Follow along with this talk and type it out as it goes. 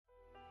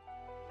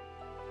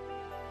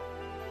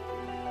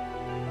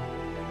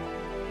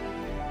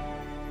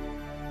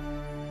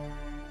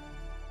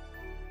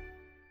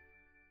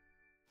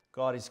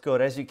God is good.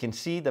 As you can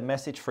see, the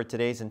message for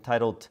today is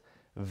entitled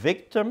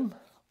Victim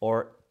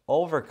or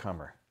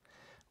Overcomer.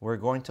 We're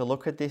going to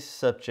look at this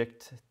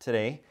subject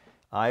today.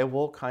 I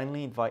will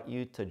kindly invite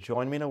you to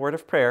join me in a word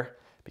of prayer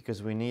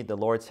because we need the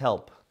Lord's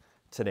help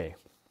today.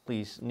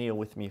 Please kneel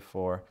with me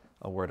for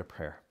a word of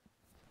prayer.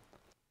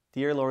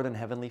 Dear Lord and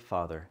Heavenly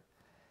Father,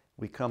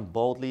 we come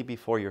boldly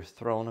before your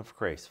throne of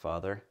grace,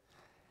 Father.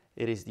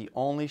 It is the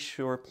only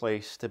sure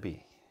place to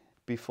be.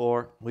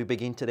 Before we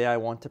begin today, I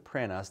want to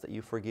pray and ask that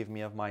you forgive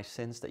me of my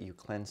sins, that you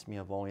cleanse me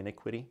of all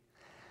iniquity,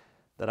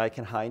 that I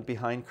can hide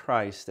behind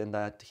Christ and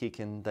that He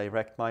can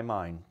direct my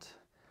mind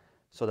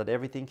so that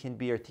everything can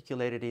be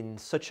articulated in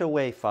such a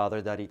way,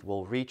 Father, that it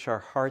will reach our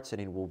hearts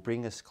and it will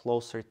bring us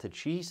closer to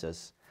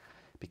Jesus,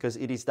 because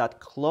it is that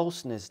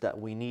closeness that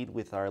we need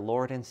with our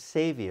Lord and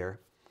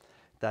Savior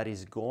that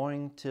is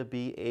going to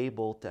be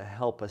able to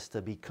help us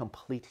to be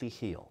completely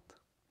healed.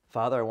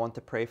 Father, I want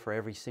to pray for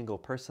every single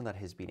person that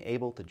has been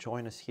able to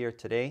join us here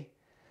today.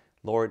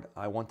 Lord,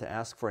 I want to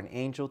ask for an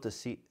angel to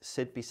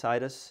sit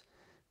beside us,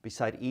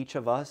 beside each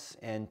of us,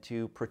 and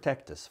to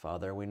protect us,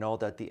 Father. We know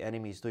that the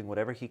enemy is doing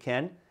whatever he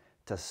can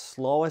to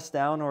slow us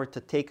down or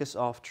to take us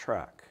off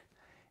track.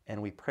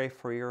 And we pray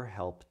for your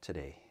help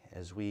today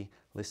as we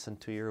listen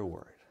to your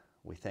word.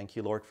 We thank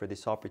you, Lord, for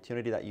this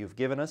opportunity that you've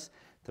given us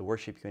to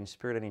worship you in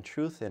spirit and in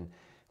truth. And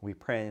we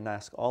pray and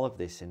ask all of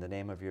this in the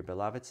name of your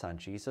beloved Son,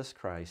 Jesus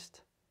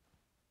Christ.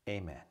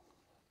 Amen.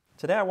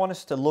 Today I want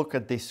us to look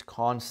at this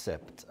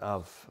concept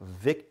of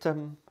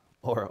victim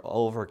or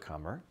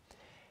overcomer.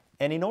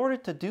 And in order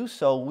to do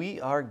so,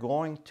 we are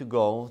going to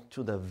go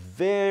to the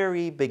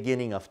very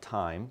beginning of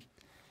time.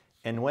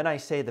 And when I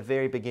say the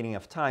very beginning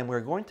of time,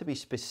 we're going to be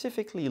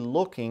specifically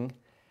looking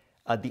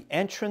at the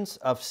entrance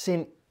of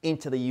sin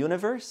into the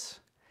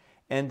universe,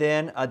 and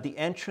then at the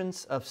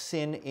entrance of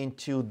sin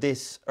into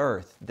this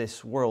earth,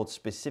 this world,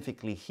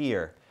 specifically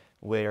here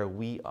where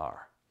we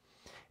are.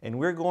 And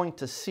we're going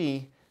to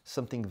see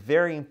something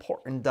very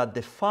important that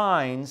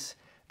defines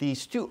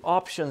these two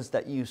options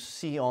that you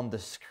see on the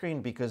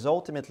screen, because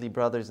ultimately,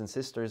 brothers and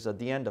sisters, at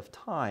the end of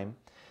time,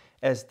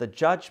 as the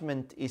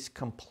judgment is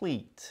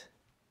complete,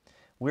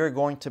 we're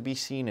going to be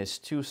seen as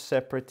two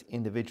separate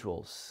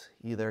individuals,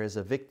 either as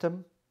a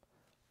victim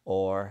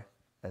or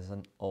as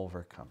an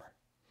overcomer.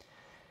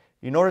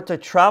 In order to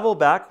travel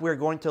back, we're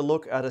going to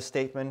look at a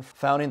statement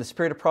found in the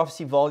Spirit of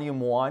Prophecy,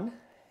 Volume 1,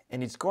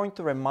 and it's going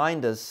to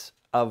remind us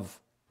of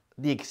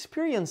the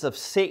experience of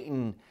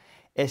Satan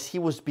as he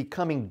was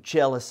becoming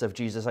jealous of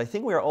Jesus. I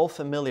think we are all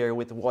familiar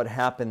with what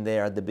happened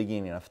there at the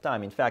beginning of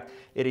time. In fact,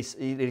 it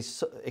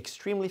is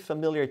extremely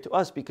familiar to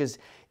us because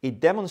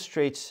it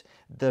demonstrates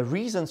the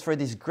reasons for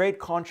this great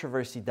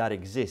controversy that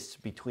exists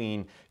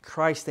between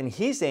Christ and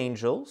his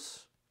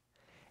angels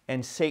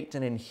and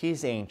Satan and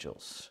his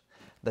angels.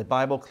 The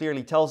Bible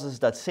clearly tells us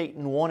that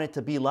Satan wanted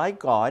to be like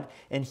God,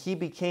 and he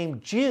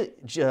became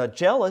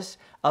jealous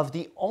of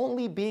the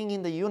only being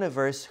in the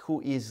universe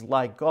who is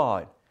like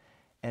God,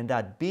 and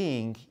that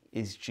being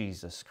is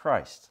Jesus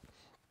Christ.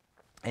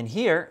 And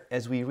here,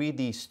 as we read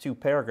these two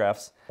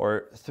paragraphs,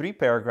 or three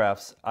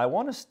paragraphs, I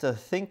want us to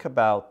think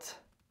about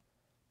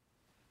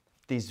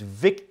this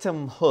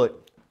victimhood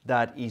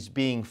that is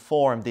being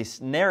formed,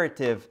 this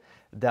narrative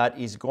that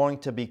is going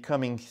to be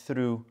coming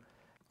through,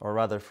 or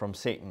rather from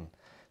Satan.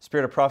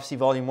 Spirit of Prophecy,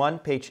 Volume 1,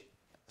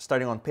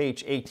 starting on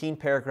page 18,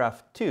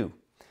 paragraph 2.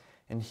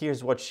 And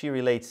here's what she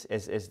relates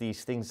as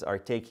these things are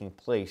taking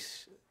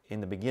place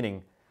in the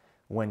beginning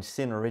when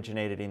sin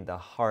originated in the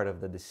heart of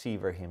the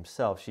deceiver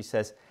himself. She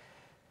says,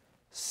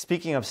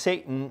 speaking of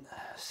Satan,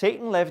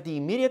 Satan left the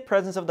immediate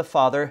presence of the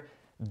Father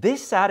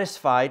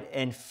dissatisfied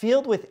and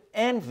filled with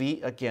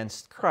envy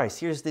against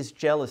Christ. Here's this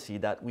jealousy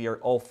that we are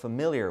all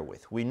familiar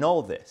with. We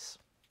know this.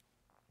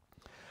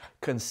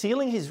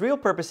 Concealing his real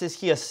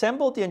purposes, he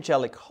assembled the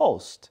angelic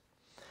host.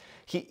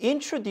 He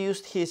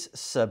introduced his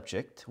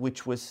subject,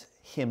 which was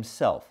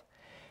himself.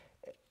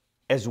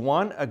 As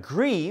one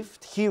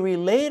aggrieved, he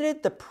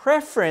related the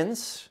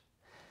preference.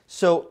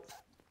 So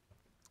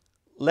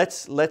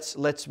let's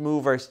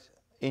move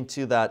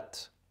into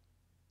that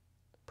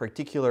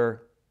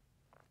particular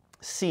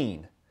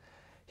scene.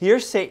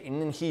 Here's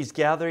Satan, and he's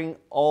gathering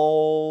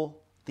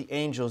all the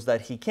angels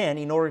that he can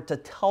in order to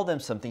tell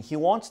them something. He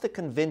wants to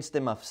convince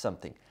them of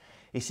something.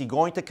 Is he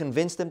going to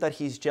convince them that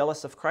he's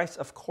jealous of Christ?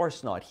 Of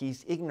course not.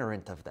 He's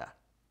ignorant of that.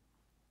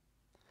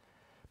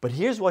 But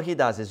here's what he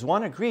does. As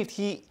one aggrieved,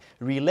 he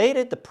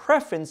related the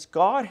preference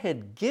God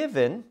had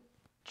given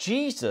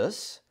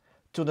Jesus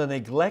to the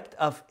neglect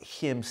of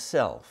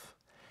himself.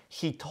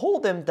 He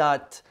told them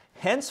that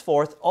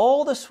henceforth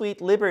all the sweet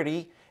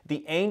liberty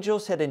the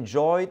angels had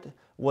enjoyed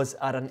was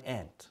at an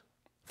end.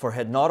 For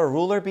had not a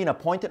ruler been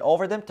appointed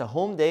over them to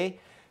whom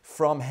they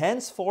from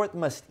henceforth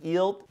must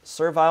yield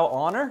servile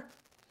honor?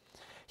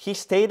 He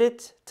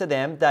stated to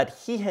them that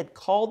he had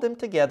called them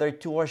together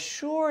to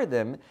assure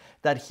them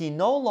that he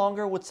no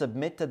longer would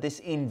submit to this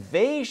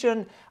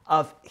invasion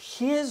of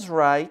his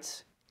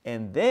rights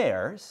and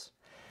theirs,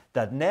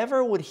 that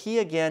never would he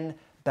again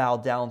bow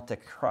down to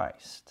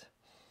Christ.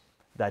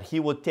 that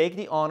he would take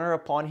the honor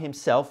upon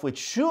himself, which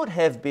should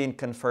have been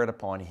conferred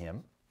upon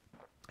him,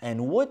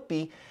 and would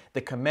be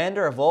the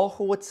commander of all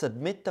who would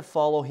submit to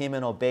follow him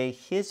and obey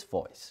his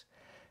voice.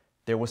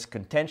 There was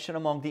contention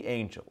among the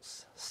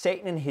angels.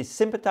 Satan and his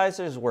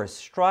sympathizers were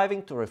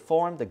striving to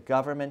reform the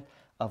government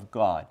of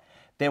God.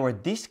 They were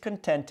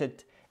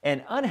discontented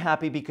and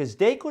unhappy because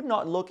they could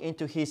not look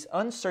into his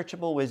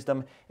unsearchable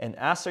wisdom and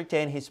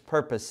ascertain his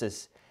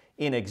purposes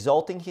in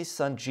exalting his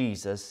Son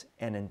Jesus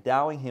and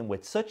endowing him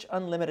with such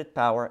unlimited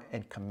power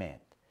and command.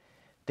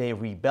 They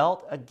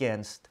rebelled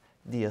against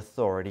the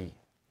authority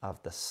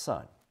of the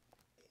Son.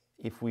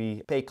 If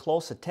we pay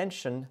close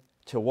attention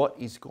to what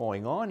is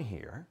going on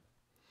here,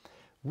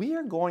 we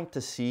are going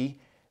to see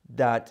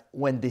that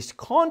when this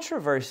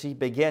controversy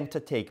began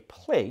to take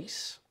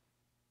place,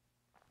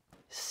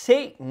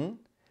 Satan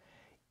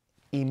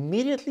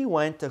immediately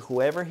went to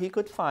whoever he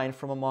could find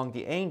from among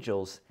the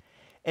angels,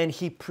 and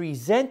he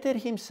presented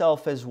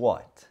himself as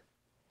what?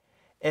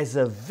 As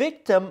a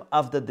victim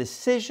of the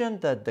decision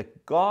that the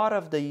God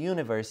of the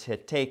universe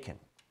had taken.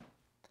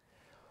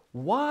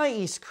 Why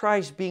is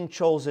Christ being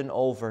chosen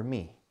over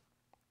me?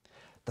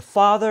 The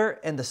Father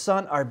and the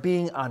Son are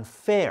being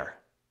unfair.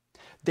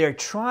 They're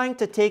trying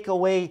to take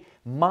away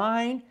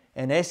mine,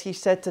 and as he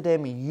said to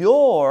them,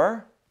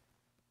 your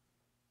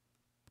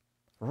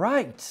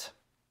right.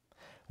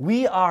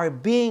 We are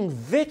being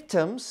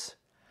victims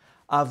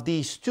of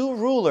these two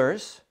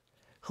rulers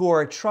who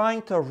are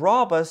trying to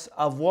rob us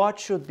of what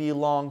should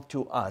belong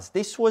to us.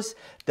 This was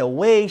the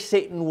way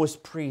Satan was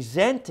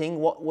presenting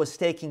what was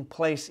taking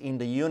place in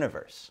the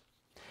universe.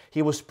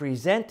 He was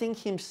presenting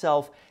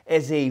himself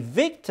as a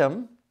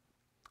victim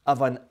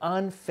of an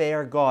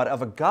unfair God,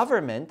 of a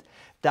government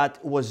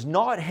that was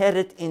not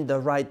headed in the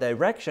right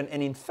direction.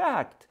 And in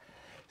fact,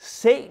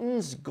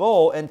 Satan's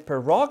goal and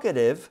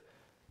prerogative,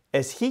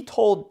 as he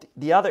told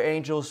the other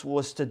angels,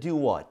 was to do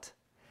what?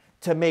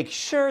 To make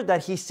sure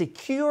that he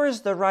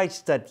secures the rights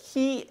that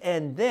he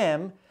and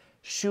them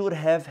should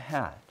have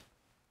had.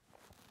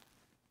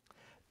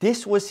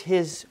 This was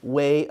his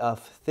way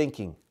of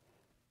thinking.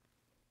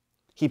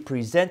 He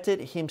presented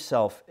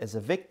himself as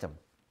a victim.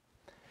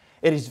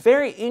 It is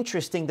very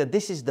interesting that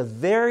this is the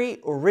very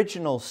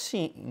original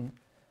scene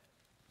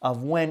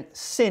of when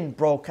sin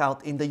broke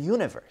out in the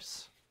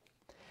universe.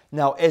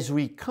 Now, as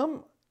we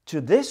come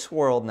to this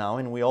world now,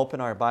 and we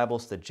open our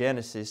Bibles to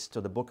Genesis,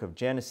 to the book of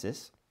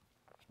Genesis,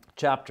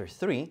 chapter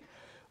 3,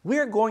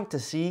 we're going to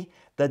see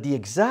that the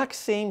exact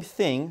same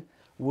thing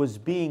was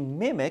being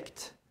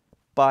mimicked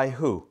by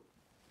who?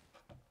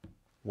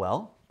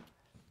 Well,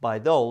 by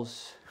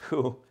those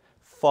who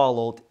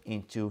followed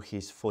into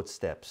his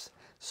footsteps.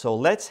 So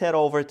let's head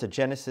over to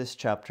Genesis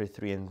chapter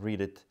 3 and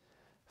read it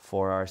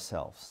for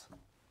ourselves.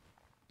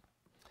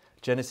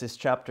 Genesis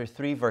chapter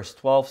 3 verse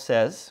 12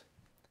 says,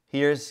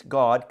 here's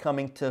God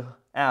coming to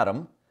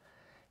Adam,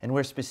 and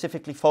we're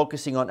specifically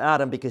focusing on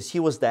Adam because he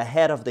was the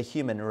head of the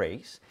human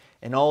race,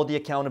 and all the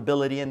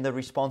accountability and the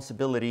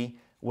responsibility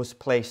was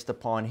placed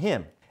upon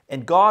him.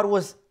 And God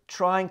was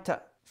trying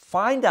to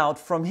find out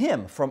from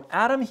him, from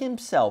Adam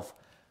himself,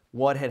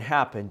 what had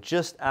happened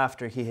just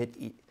after he had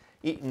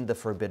eaten the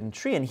forbidden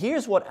tree. And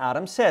here's what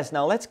Adam says.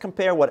 Now let's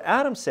compare what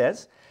Adam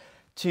says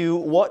to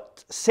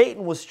what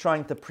Satan was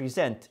trying to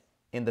present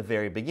in the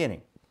very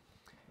beginning.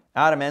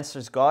 Adam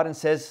answers God and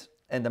says,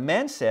 and the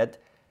man said,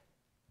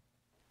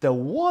 the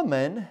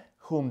woman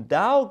whom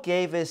thou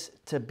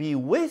gavest to be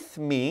with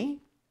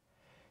me,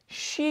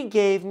 she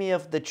gave me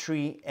of the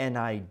tree, and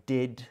I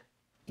did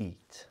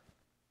eat.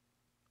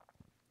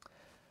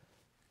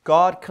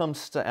 God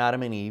comes to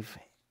Adam and Eve,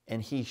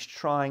 and he's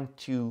trying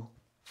to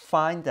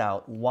find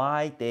out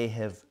why they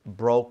have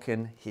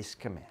broken his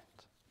command.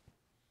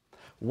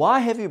 Why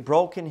have you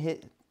broken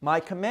my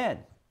command?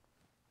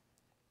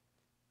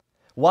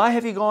 Why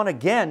have you gone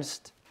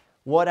against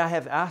what I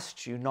have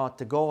asked you not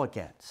to go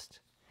against?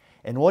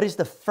 And what is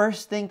the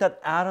first thing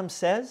that Adam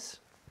says?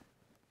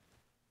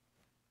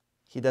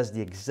 He does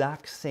the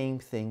exact same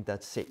thing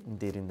that Satan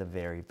did in the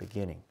very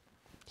beginning.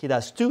 He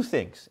does two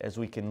things as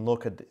we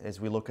look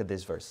at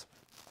this verse.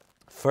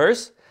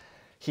 First,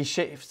 he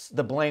shifts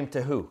the blame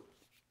to who?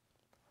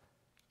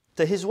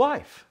 To his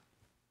wife.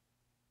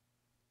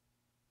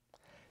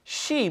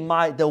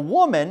 The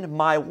woman,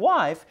 my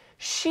wife,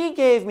 she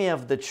gave me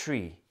of the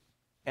tree,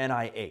 and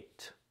I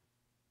ate.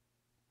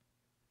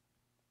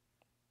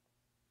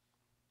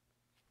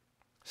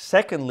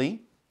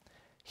 Secondly,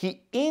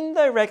 he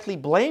indirectly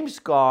blames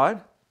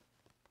God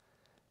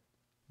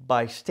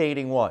by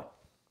stating what?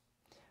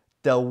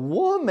 The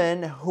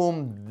woman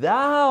whom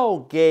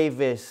thou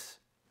gavest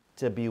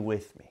to be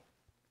with me.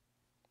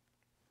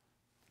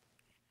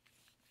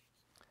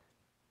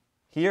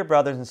 Here,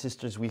 brothers and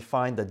sisters, we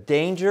find the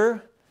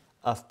danger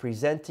of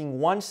presenting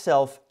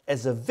oneself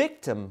as a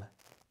victim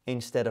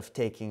instead of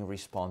taking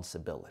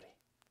responsibility.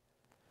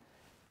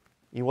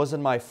 It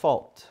wasn't my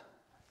fault.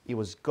 It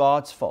was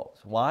God's fault.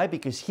 Why?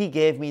 Because he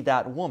gave me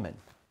that woman.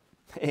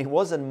 It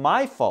wasn't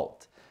my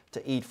fault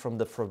to eat from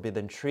the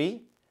forbidden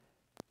tree.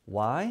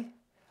 Why?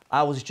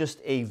 I was just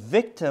a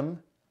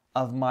victim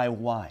of my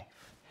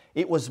wife.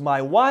 It was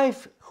my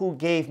wife who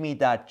gave me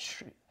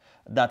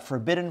that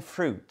forbidden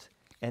fruit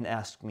and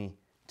asked me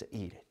to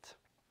eat it.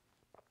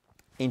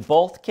 In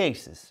both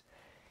cases,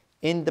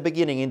 in the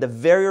beginning, in the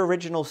very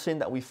original sin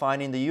that we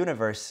find in the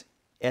universe,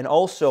 and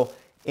also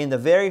in the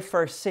very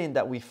first sin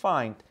that we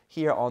find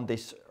here on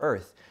this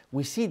earth,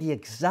 we see the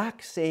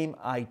exact same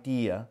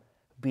idea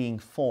being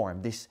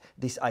formed.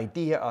 This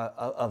idea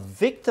of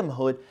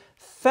victimhood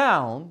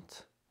found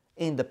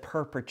in the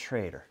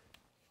perpetrator.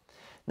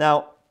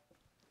 Now,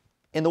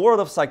 in the world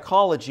of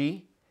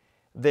psychology,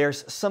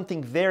 there's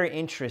something very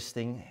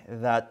interesting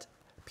that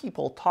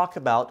people talk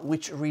about,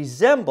 which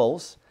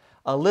resembles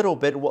a little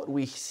bit what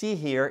we see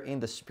here in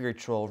the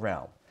spiritual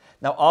realm.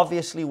 Now,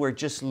 obviously, we're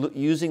just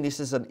using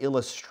this as an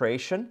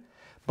illustration,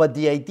 but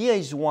the idea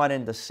is one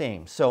and the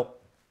same. So,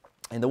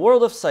 in the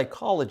world of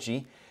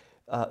psychology,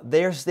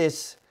 there's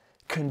this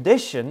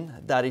condition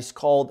that is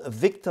called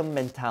victim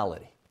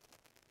mentality.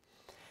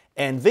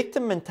 And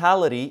victim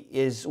mentality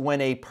is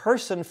when a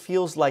person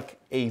feels like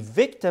a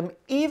victim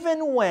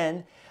even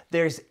when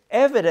there's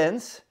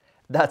evidence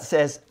that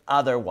says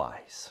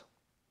otherwise.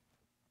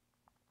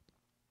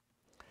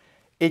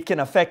 It can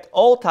affect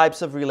all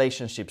types of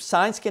relationships.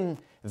 Signs can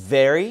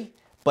vary,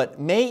 but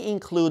may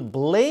include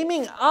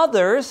blaming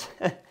others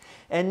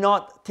and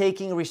not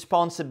taking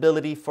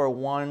responsibility for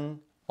one's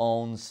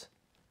own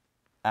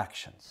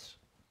actions.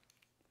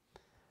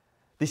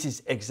 This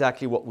is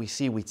exactly what we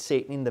see with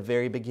Satan in the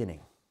very beginning.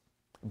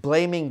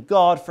 Blaming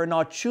God for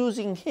not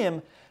choosing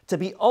him to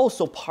be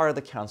also part of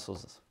the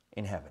councils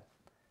in heaven.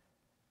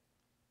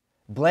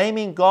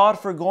 Blaming God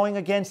for going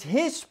against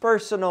his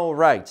personal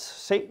rights,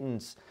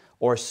 Satan's,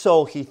 or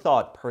so he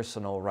thought,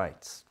 personal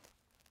rights.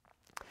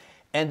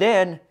 And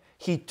then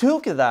he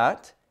took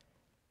that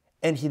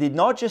and he did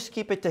not just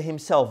keep it to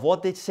himself.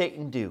 What did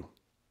Satan do?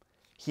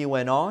 He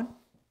went on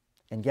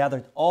and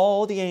gathered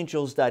all the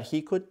angels that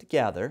he could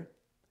gather,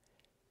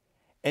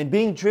 and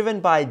being driven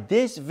by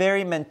this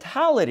very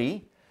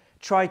mentality,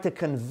 tried to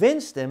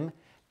convince them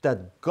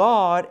that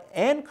God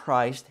and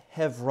Christ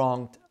have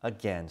wronged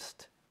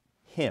against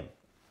him.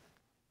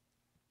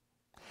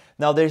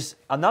 Now, there's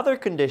another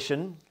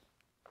condition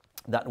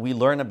that we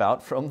learn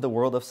about from the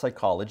world of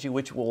psychology,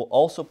 which will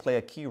also play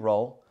a key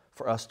role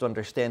for us to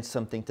understand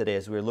something today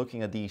as we're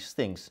looking at these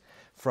things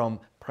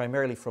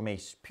primarily from a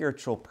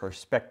spiritual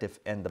perspective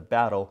and the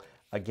battle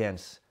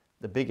against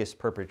the biggest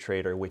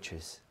perpetrator, which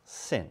is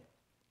sin.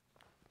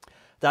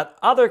 That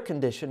other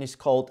condition is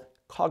called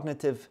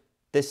cognitive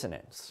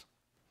dissonance.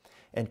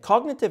 And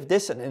cognitive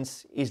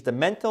dissonance is the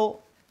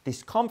mental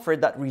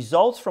discomfort that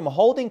results from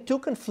holding two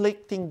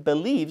conflicting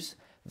beliefs,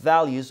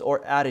 values,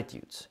 or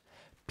attitudes.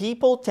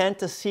 People tend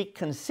to seek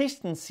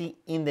consistency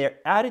in their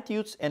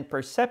attitudes and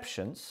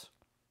perceptions.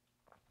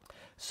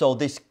 So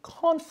this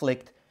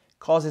conflict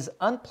causes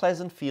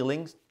unpleasant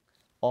feelings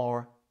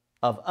or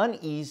of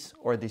unease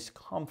or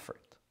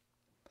discomfort.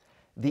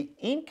 The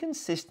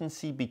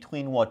inconsistency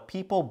between what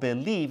people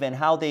believe and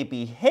how they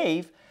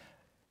behave,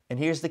 and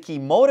here's the key,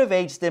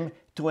 motivates them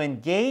to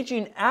engage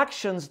in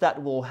actions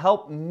that will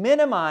help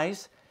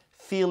minimize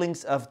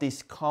feelings of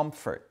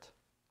discomfort.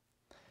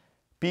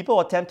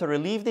 People attempt to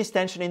relieve this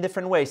tension in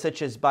different ways,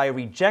 such as by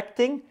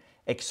rejecting,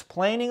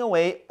 explaining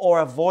away, or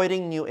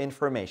avoiding new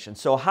information.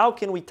 So how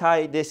can we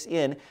tie this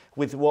in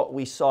with what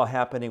we saw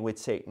happening with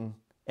Satan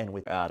and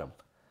with Adam?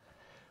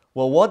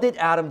 Well, what did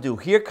Adam do?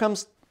 Here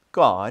comes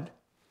God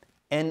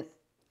and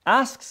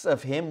asks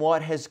of him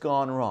what has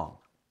gone wrong.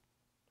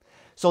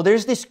 So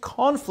there's this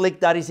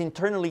conflict that is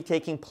internally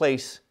taking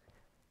place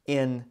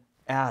in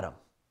Adam.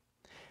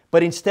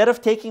 But instead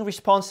of taking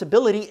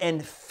responsibility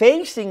and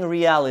facing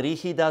reality,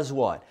 he does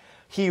what?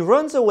 He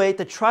runs away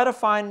to try to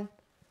find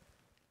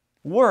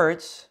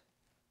words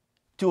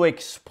to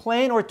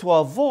explain or to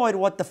avoid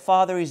what the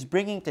Father is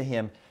bringing to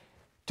him,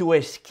 to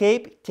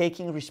escape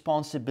taking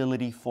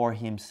responsibility for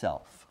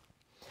himself.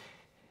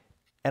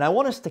 And I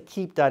want us to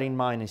keep that in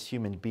mind as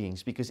human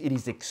beings because it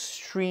is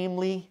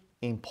extremely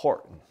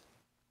important.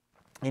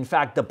 In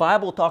fact, the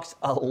Bible talks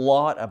a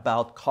lot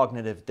about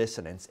cognitive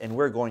dissonance, and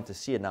we're going to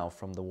see it now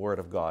from the Word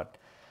of God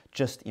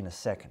just in a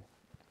second.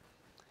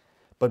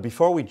 But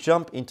before we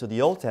jump into the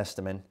Old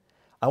Testament,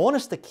 I want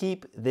us to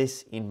keep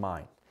this in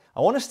mind. I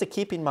want us to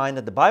keep in mind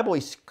that the Bible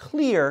is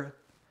clear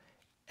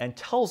and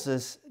tells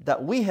us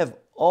that we have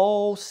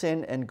all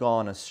sinned and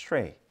gone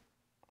astray.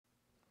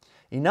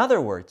 In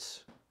other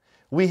words,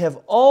 we have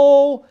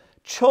all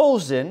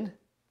chosen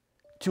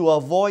to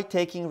avoid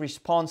taking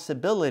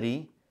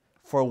responsibility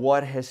for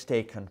what has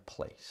taken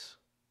place.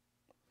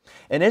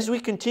 And as we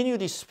continue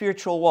this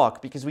spiritual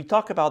walk, because we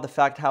talk about the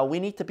fact how we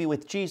need to be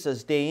with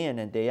Jesus day in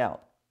and day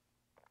out,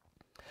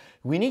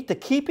 we need to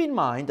keep in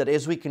mind that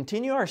as we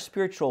continue our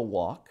spiritual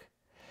walk,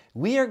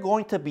 we are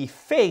going to be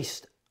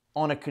faced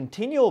on a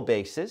continual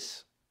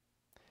basis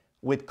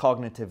with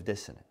cognitive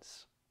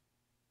dissonance.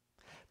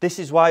 This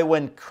is why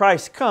when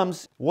Christ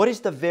comes, what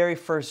is the very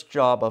first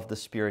job of the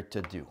Spirit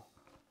to do?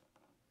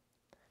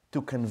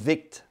 To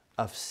convict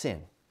of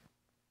sin.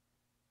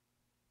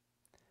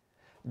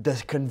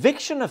 The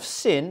conviction of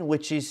sin,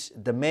 which is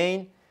the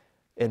main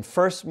and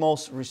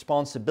firstmost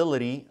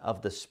responsibility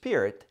of the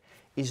Spirit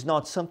is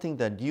not something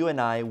that you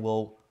and I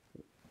will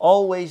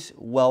always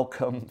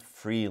welcome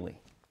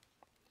freely.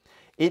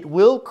 It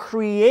will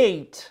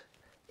create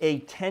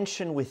a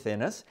tension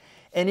within us,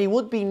 and it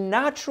would be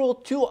natural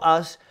to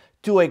us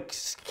to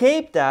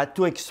escape that,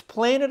 to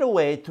explain it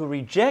away, to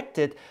reject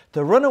it,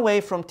 to run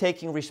away from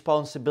taking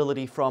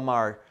responsibility from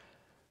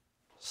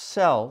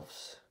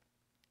ourselves,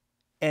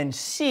 and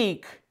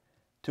seek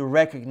to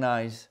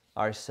recognize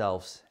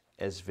ourselves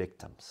as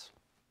victims.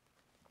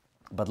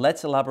 But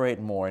let's elaborate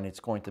more, and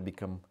it's going to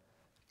become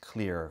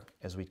clearer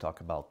as we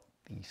talk about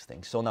these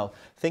things. So now,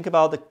 think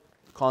about the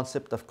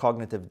concept of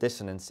cognitive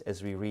dissonance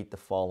as we read the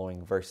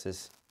following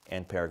verses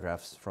and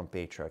paragraphs from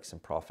Patriarchs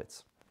and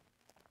Prophets.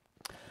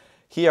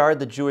 Here are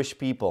the Jewish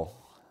people.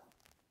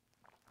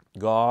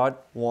 God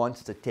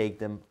wants to take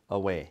them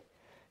away.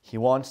 He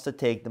wants to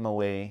take them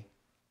away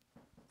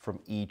from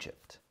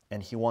Egypt.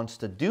 And He wants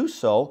to do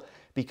so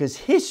because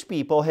His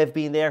people have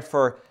been there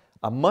for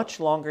a much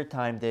longer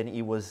time than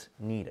it was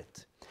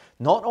needed.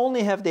 Not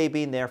only have they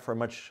been there for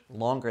much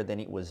longer than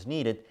it was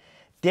needed,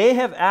 they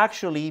have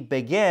actually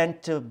began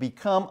to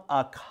become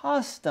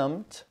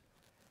accustomed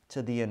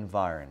to the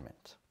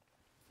environment.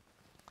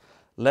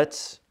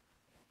 Let's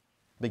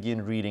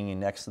begin reading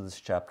in Exodus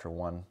chapter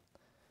 1,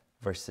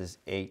 verses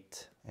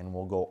 8, and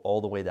we'll go all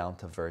the way down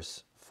to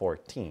verse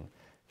 14,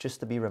 just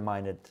to be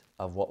reminded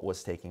of what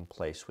was taking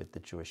place with the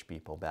Jewish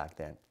people back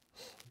then.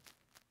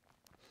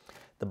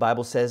 The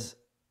Bible says,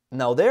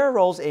 "Now there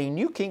arose a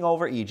new king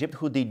over Egypt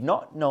who did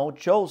not know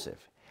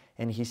Joseph.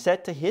 And he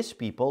said to his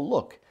people,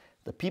 'Look,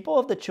 the people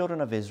of the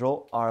children of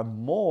Israel are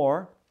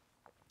more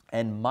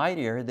and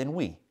mightier than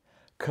we.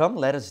 Come,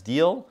 let us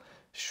deal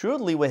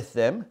shrewdly with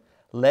them,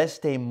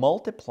 lest they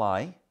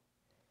multiply,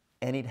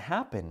 and it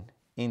happen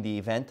in the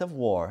event of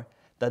war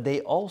that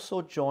they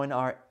also join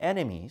our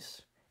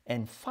enemies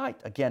and fight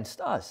against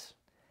us,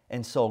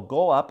 and so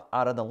go up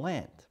out of the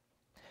land.'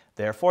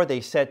 Therefore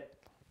they set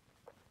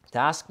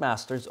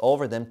taskmasters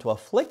over them to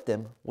afflict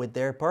them with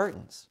their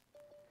burdens.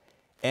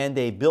 And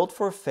they built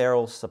for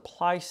Pharaoh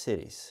supply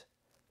cities,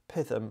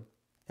 Pithom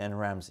and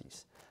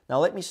Ramses." Now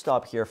let me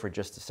stop here for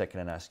just a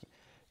second and ask you,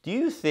 do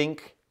you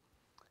think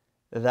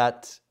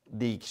that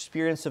the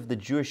experience of the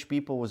Jewish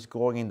people was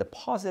going in the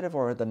positive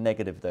or the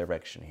negative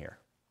direction here?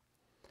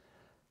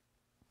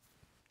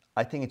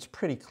 I think it's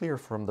pretty clear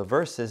from the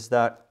verses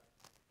that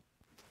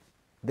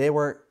they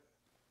were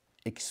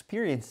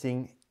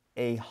experiencing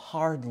a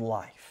hard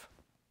life.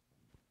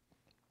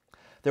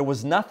 There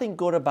was nothing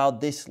good about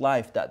this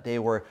life that they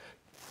were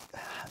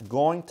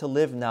going to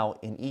live now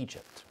in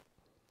Egypt.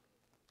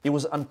 It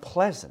was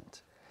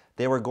unpleasant.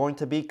 They were going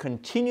to be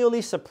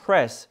continually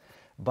suppressed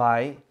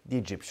by the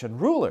Egyptian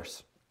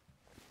rulers,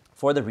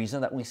 for the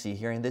reason that we see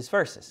here in these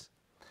verses.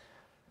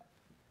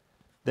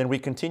 Then we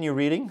continue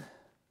reading.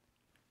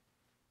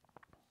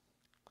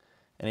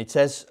 And it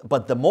says,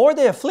 "But the more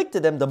they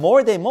afflicted them, the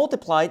more they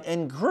multiplied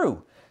and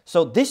grew."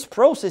 So this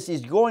process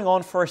is going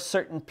on for a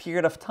certain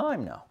period of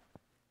time now.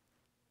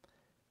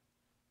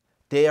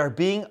 They are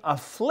being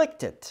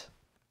afflicted.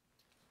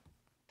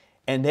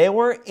 And they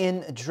were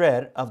in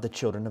dread of the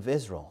children of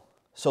Israel.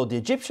 So the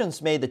Egyptians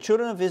made the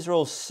children of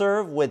Israel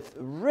serve with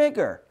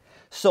rigor.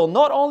 So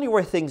not only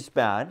were things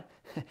bad,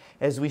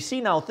 as we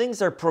see now,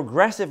 things are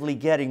progressively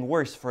getting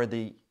worse for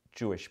the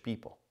Jewish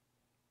people.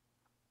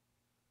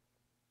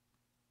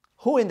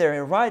 Who in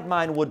their right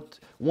mind would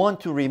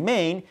want to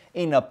remain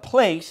in a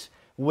place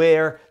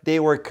where they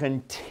were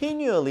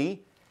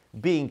continually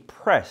being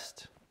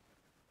pressed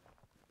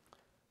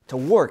to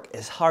work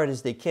as hard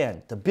as they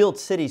can, to build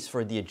cities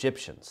for the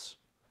Egyptians?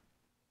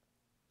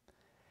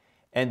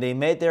 And they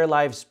made their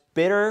lives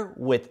bitter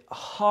with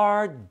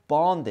hard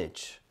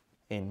bondage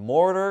in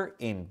mortar,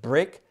 in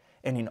brick,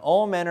 and in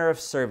all manner of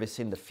service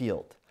in the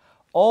field.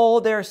 All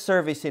their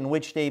service in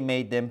which they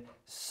made them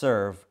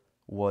serve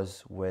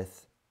was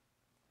with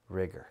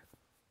rigor.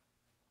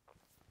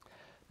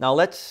 Now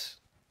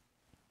let's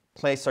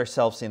place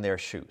ourselves in their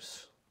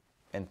shoes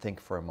and think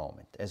for a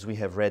moment as we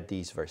have read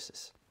these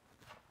verses.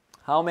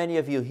 How many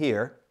of you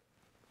here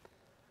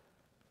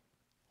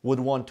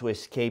would want to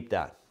escape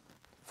that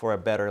for a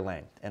better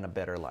land and a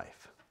better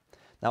life?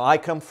 Now, I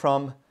come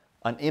from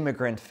an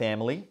immigrant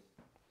family,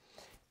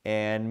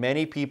 and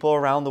many people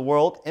around the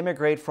world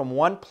immigrate from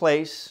one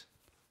place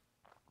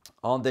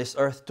on this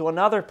earth to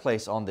another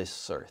place on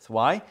this earth.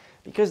 Why?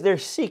 Because they're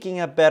seeking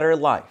a better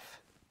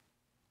life.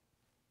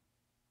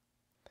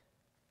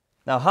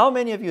 Now, how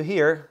many of you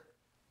here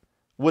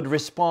would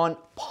respond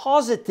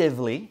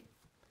positively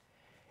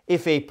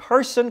if a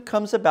person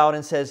comes about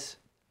and says,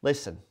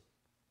 "Listen,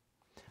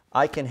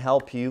 I can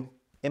help you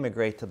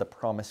immigrate to the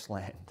promised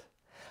land.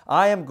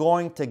 I am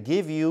going to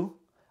give you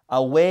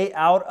a way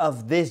out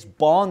of this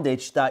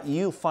bondage that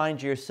you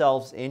find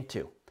yourselves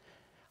into"?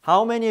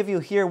 How many of you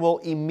here will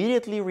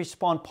immediately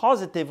respond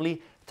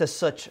positively to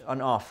such an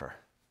offer?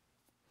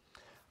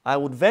 I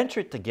would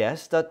venture to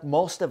guess that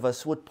most of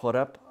us would put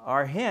up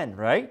our hand,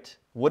 right?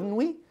 Wouldn't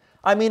we?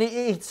 I mean,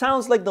 it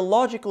sounds like the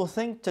logical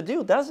thing to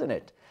do, doesn't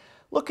it?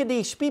 Look at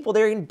these people.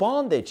 They're in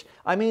bondage.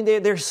 I mean,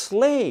 they're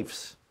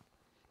slaves.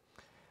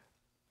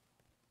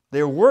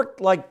 They're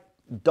worked like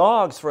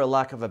dogs, for a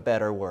lack of a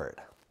better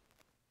word.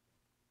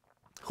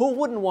 Who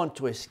wouldn't want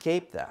to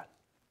escape that?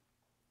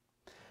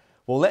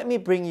 Well, let me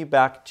bring you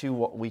back to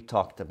what we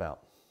talked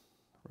about.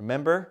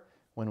 Remember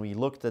when we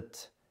looked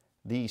at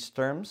these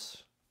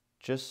terms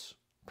just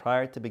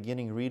prior to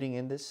beginning reading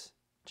in this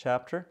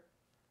chapter?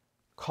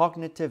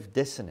 Cognitive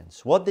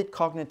dissonance. What did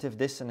cognitive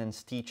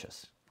dissonance teach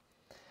us?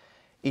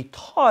 It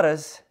taught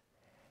us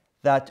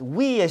that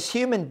we as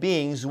human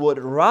beings would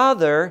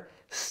rather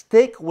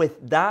stick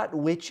with that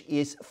which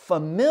is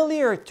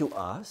familiar to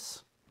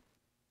us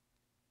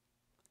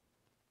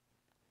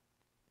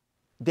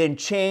than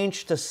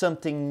change to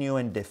something new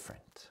and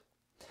different.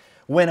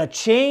 When a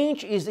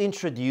change is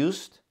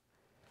introduced,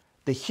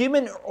 the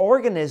human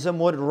organism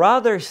would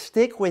rather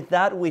stick with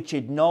that which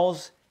it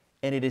knows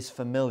and it is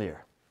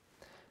familiar.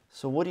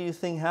 So what do you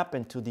think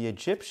happened to the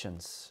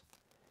Egyptians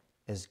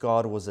as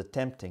God was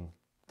attempting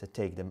to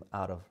take them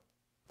out of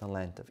the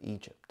land of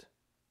Egypt?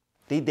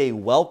 Did they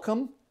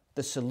welcome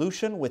the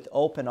solution with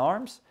open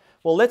arms?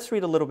 Well, let's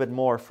read a little bit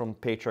more from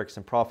Patriarchs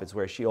and Prophets,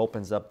 where she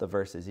opens up the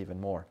verses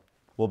even more.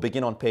 We'll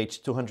begin on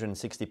page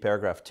 260,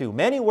 paragraph 2.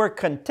 Many were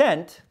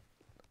content.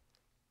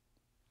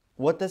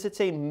 What does it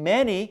say?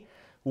 Many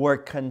were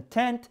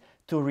content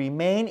to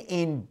remain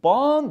in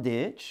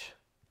bondage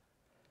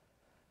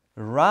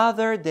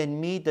rather than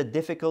meet the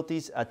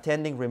difficulties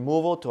attending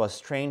removal to a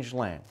strange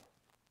land.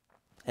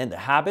 And the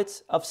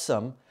habits of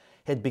some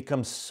had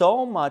become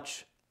so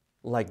much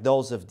like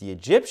those of the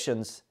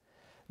Egyptians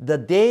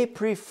that they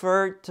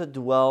preferred to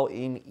dwell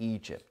in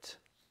Egypt.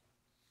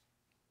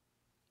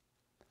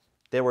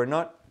 They were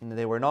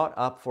not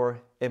up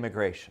for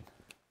immigration.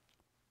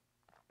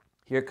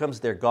 Here comes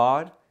their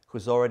God,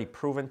 who's already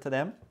proven to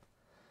them.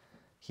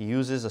 He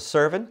uses a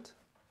servant.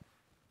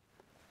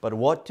 But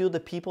what do the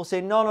people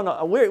say?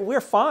 No,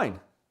 we're fine.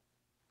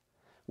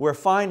 We're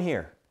fine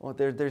here. Well,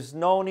 there's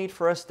no need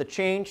for us to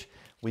change.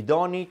 We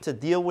don't need to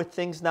deal with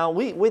things now.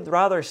 We'd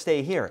rather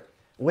stay here.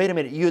 Wait a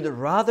minute, you'd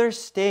rather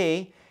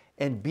stay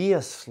and be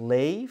a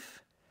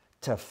slave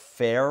to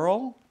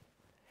Pharaoh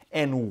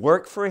and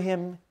work for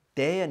him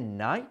day and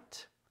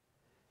night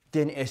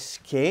than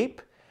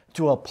escape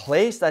to a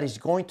place that is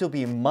going to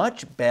be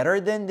much better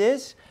than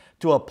this,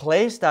 to a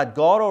place that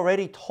God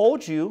already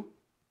told you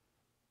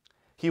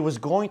He was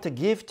going to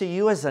give to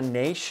you as a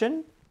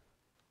nation?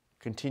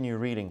 Continue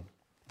reading.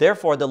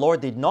 Therefore, the Lord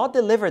did not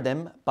deliver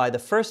them by the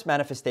first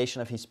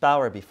manifestation of His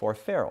power before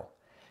Pharaoh.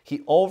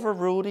 He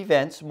overruled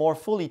events more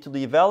fully to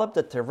develop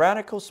the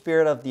tyrannical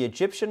spirit of the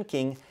Egyptian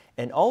king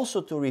and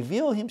also to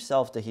reveal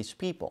Himself to His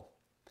people.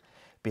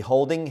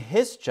 Beholding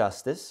His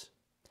justice,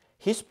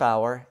 His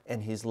power,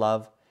 and His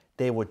love,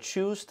 they would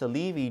choose to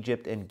leave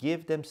Egypt and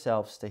give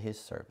themselves to His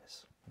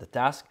service. The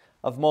task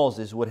of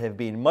Moses would have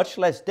been much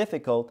less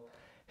difficult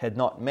had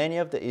not many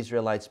of the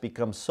Israelites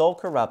become so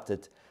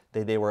corrupted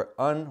that they were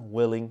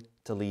unwilling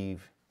to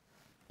leave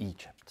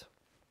Egypt.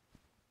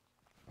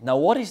 Now,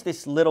 what is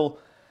this little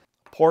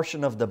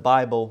portion of the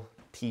Bible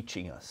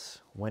teaching us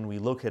when we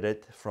look at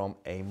it from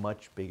a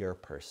much bigger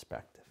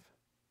perspective?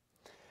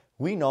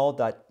 We know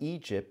that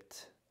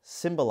Egypt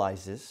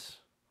symbolizes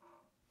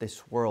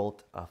this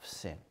world of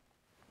sin.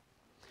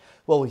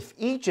 Well, if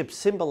Egypt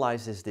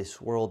symbolizes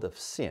this world of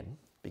sin,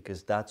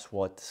 because that's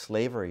what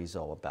slavery is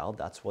all about,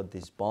 that's what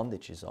this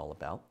bondage is all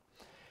about,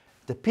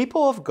 the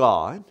people of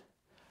God,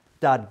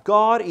 that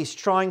God is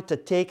trying to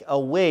take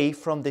away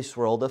from this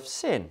world of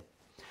sin.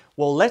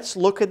 Well, let's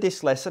look at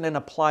this lesson and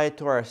apply it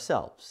to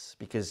ourselves,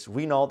 because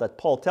we know that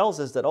Paul tells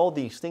us that all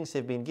these things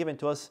have been given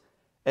to us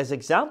as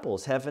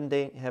examples, have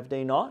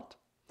they not?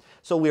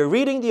 So we're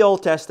reading the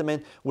Old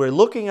Testament, we're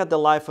looking at the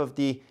life of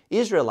the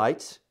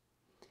Israelites,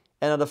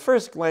 and at the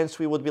first glance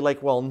we would be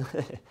like, well,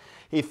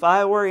 if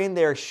I were in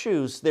their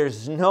shoes,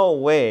 there's no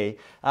way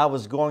I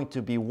was going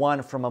to be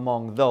one from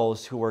among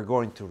those who were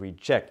going to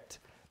reject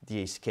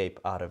the escape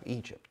out of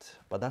Egypt.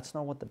 But that's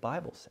not what the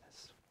Bible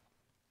says.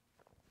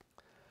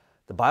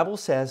 The Bible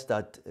says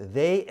that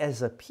they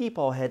as a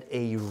people had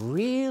a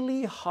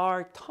really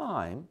hard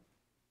time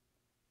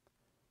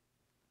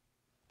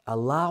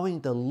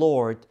allowing the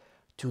Lord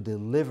to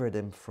deliver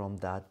them from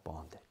that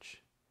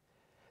bondage.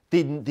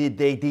 They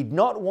did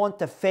not want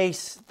to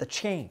face the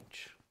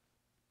change.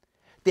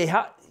 They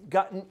had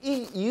gotten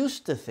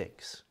used to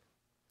things.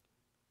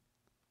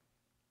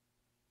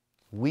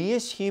 We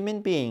as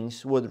human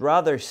beings would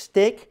rather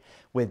stick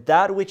with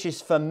that which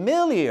is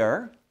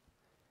familiar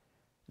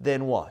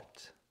than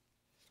what?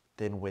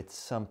 Than with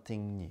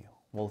something new.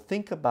 Well,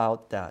 think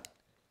about that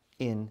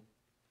in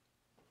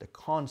the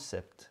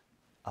concept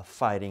of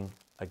fighting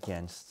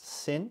against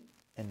sin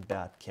and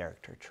bad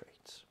character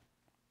traits.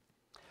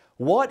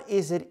 What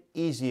is it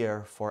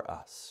easier for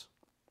us?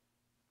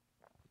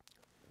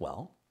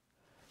 Well,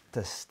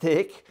 to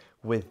stick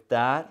with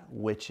that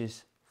which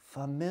is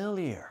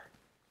familiar.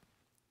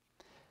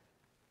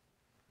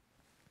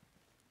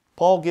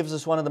 Paul gives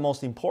us one of the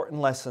most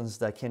important lessons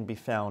that can be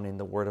found in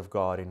the Word of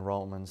God in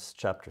Romans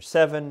chapter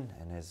 7,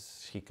 and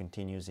as he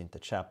continues into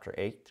chapter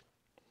 8.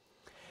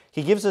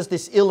 He gives us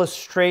this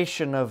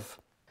illustration of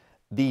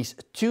these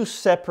two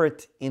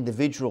separate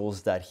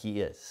individuals that he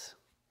is.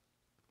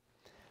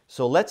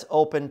 So let's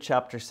open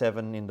chapter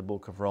 7 in the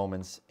book of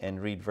Romans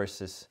and read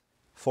verses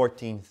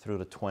 14 through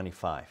to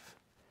 25.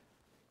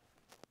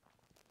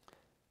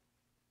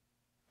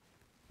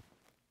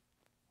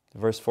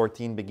 Verse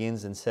 14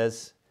 begins and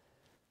says,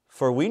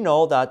 "For we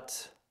know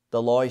that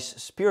the law is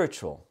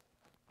spiritual."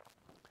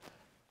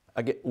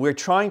 Again, we're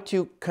trying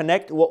to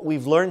connect what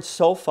we've learned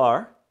so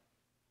far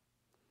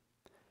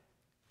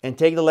and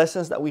take the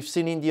lessons that we've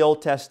seen in the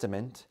Old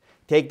Testament,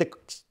 take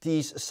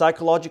these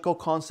psychological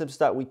concepts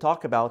that we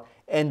talk about,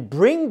 and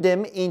bring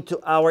them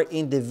into our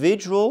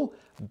individual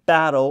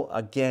battle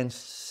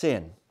against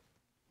sin.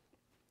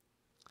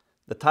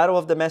 The title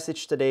of the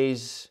message today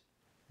is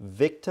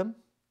Victim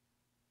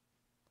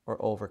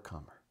or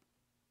Overcomer.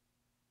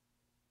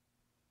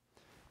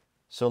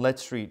 So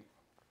let's read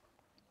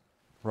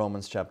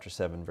Romans chapter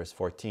 7, verse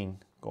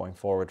 14, going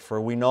forward. "For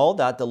we know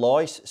that the law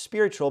is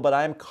spiritual, but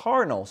I am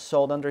carnal,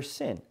 sold under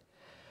sin.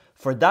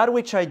 For that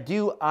which I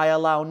do, I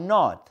allow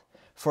not.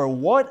 For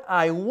what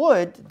I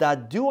would,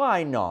 that do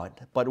I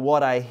not. But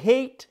what I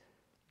hate,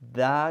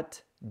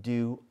 that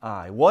do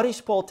I." What is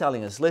Paul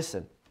telling us?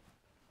 Listen,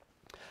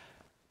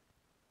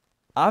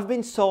 I've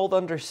been sold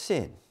under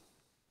sin.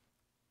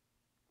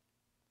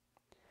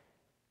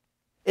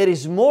 It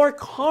is more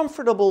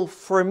comfortable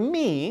for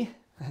me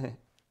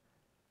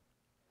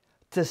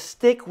to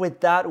stick with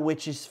that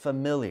which is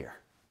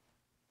familiar.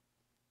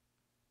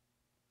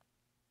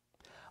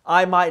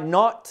 I might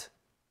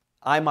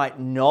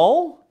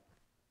know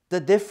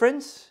the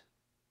difference,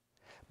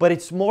 but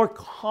it's more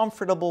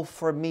comfortable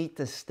for me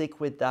to stick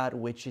with that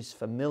which is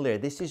familiar.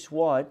 This is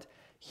what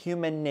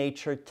human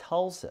nature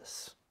tells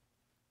us.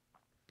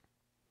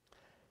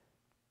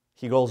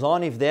 He goes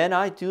on, "If then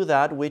I do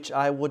that which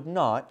I would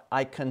not,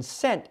 I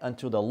consent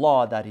unto the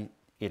law that it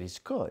is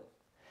good.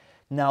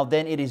 Now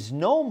then it is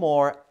no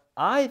more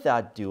I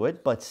that do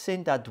it, but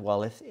sin that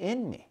dwelleth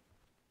in me."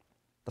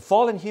 The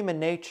fallen human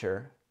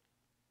nature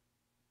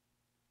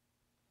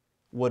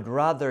would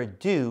rather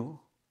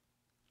do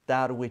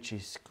that which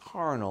is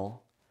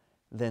carnal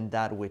than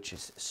that which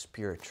is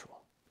spiritual.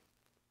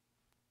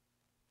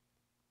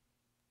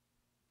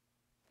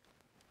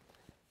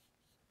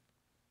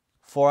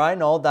 "For I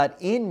know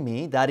that in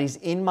me, that is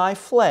in my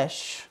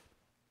flesh,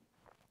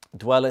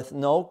 dwelleth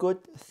no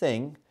good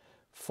thing,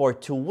 for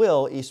to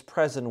will is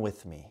present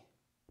with me.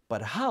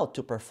 But how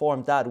to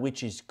perform that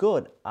which is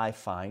good I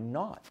find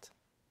not.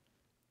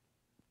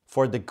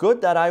 For the good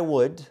that I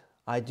would,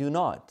 I do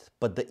not,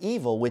 but the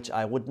evil which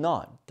I would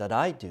not, that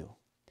I do.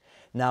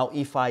 Now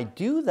if I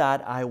do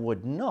that I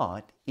would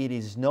not, it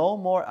is no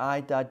more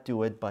I that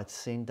do it, but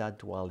sin that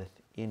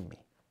dwelleth in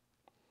me.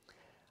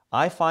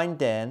 I find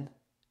then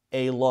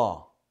a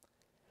law,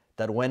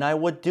 that when I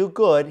would do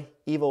good,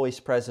 evil is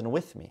present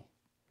with me.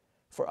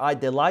 For I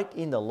delight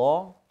in the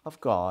law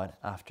of God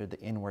after the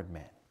inward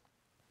man.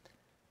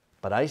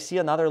 But I see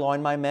another law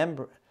in my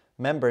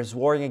members,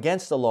 warring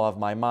against the law of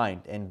my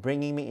mind, and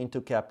bringing me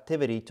into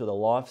captivity to the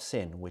law of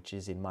sin, which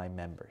is in my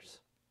members.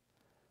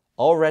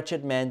 O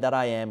wretched man that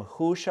I am,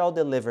 who shall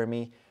deliver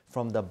me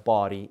from the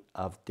body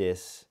of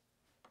this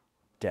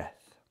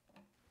death?"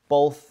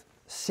 Both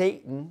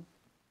Satan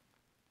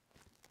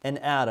and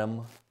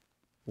Adam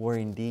were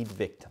indeed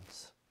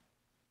victims.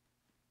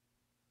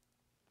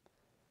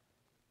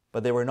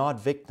 But they were not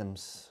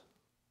victims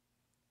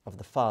of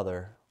the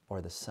Father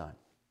or the Son.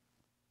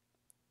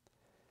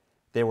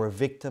 They were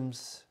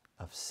victims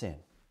of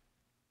sin.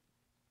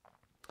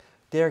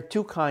 There are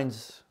two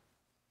kinds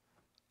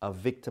of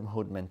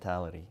victimhood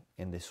mentality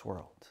in this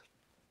world.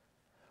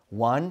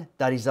 One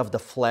that is of the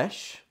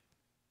flesh,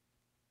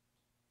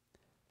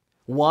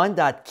 one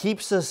that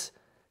keeps us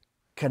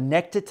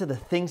connected to the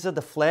things of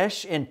the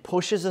flesh and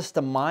pushes us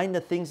to mind the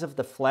things of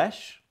the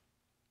flesh.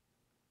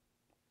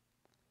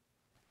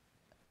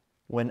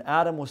 When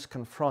Adam was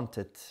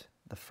confronted,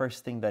 the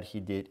first thing that he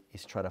did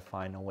is try to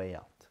find a way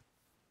out.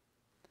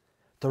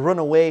 To run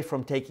away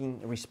from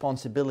taking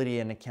responsibility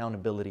and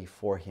accountability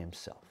for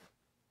himself.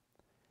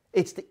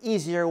 It's the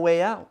easier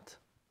way out.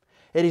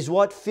 It is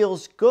what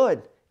feels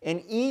good and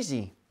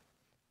easy.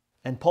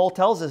 And Paul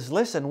tells us,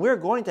 listen, we're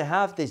going to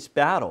have this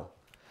battle.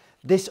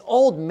 This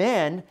old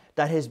man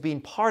that has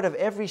been part of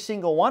every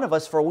single one of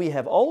us, for we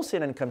have all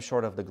sinned and come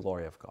short of the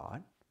glory of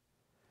God,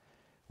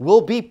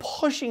 will be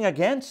pushing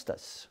against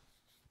us.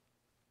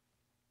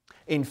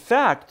 In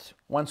fact,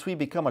 once we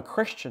become a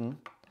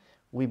Christian,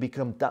 we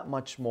become that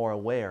much more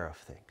aware of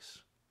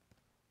things.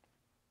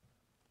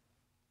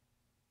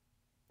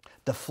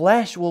 The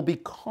flesh will be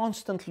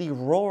constantly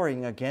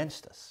roaring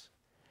against us.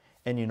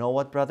 And you know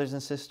what, brothers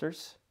and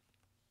sisters?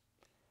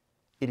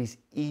 It is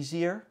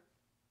easier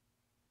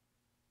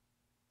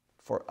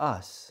for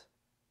us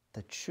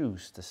to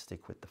choose to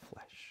stick with the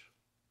flesh.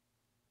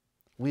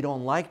 We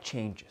don't like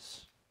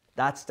changes.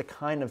 That's the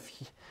kind of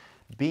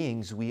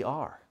beings we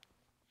are.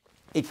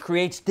 It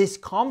creates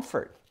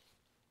discomfort.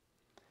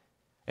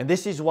 And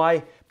this is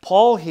why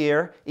Paul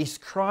here is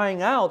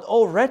crying out,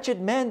 "Oh, wretched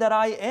man that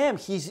I am."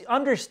 He's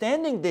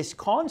understanding this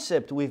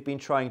concept we've been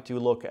trying to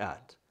look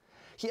at.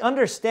 He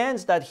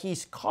understands that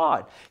he's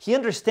caught. He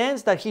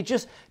understands that he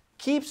just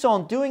keeps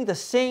on doing the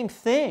same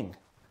thing.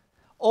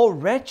 "Oh,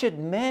 wretched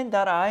man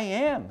that I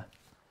am."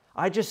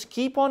 I just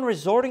keep on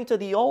resorting to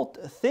the old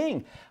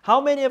thing.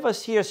 How many of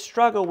us here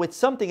struggle with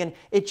something and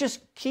it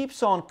just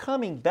keeps on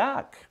coming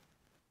back?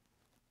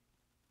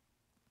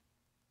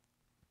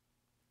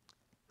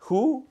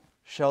 Who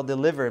shall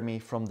deliver me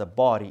from the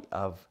body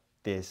of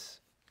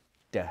this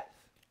death?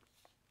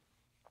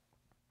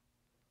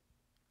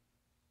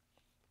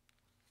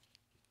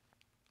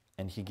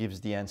 And he gives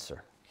the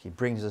answer. He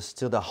brings us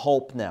to the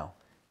hope now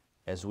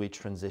as we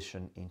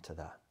transition into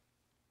that.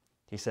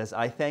 He says,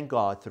 "I thank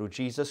God through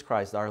Jesus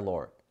Christ our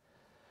Lord.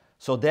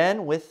 So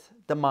then with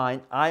the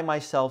mind, I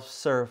myself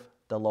serve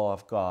the law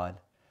of God,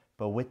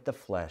 but with the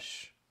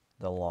flesh,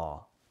 the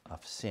law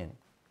of sin."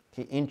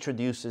 He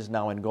introduces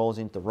now and goes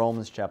into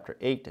Romans chapter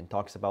 8 and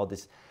talks about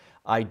this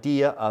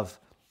idea of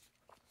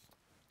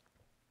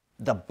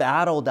the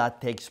battle that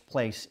takes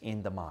place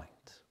in the mind.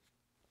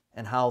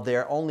 And how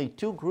there are only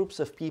two groups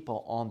of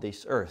people on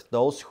this earth.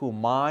 Those who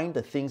mind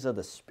the things of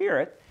the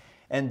Spirit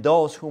and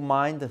those who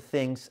mind the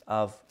things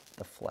of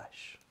the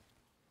flesh.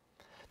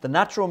 The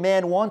natural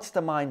man wants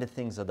to mind the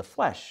things of the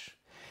flesh.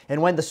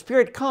 And when the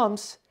Spirit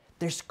comes,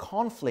 there's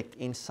conflict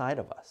inside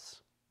of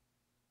us.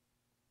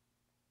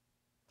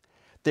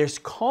 There's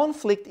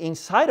conflict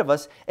inside of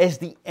us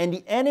and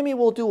the enemy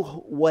will do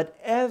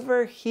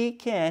whatever he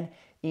can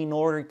in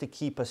order to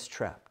keep us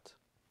trapped.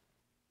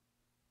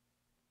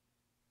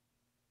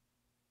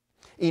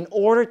 In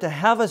order to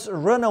have us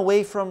run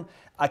away from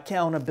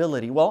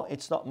accountability. Well,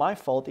 it's not my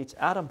fault, it's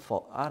Adam's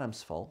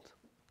fault.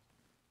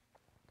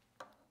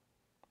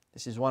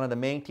 This is one of the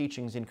main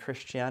teachings in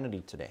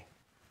Christianity today.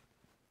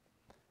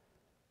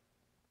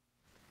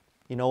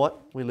 You know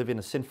what? We live in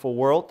a sinful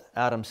world.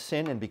 Adam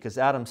sinned, and because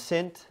Adam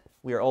sinned,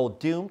 we are all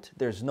doomed.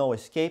 There's no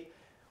escape.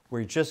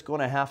 We're just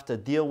going to have to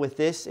deal with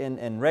this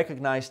and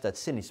recognize that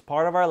sin is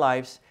part of our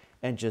lives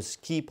and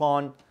just keep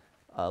on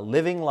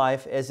living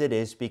life as it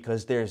is,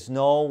 because there's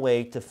no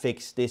way to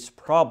fix this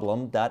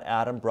problem that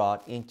Adam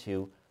brought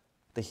into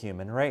the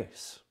human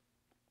race.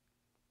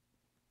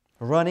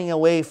 Running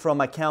away from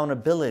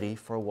accountability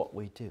for what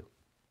we do.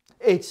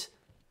 It's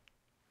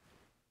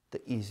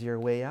the easier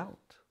way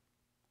out.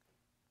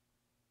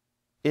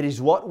 It is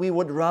what we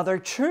would rather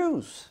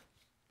choose.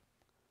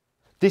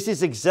 This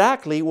is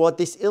exactly what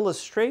this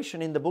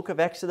illustration in the book of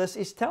Exodus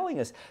is telling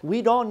us.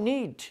 We don't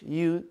need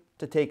you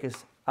to take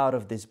us out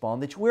of this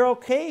bondage. We're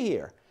okay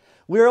here.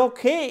 We're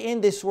okay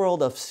in this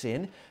world of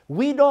sin.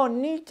 We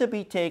don't need to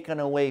be taken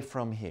away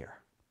from here.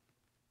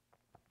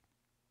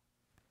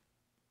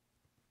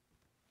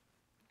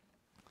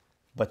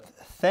 But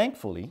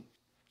thankfully,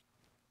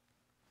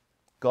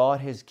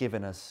 God has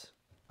given us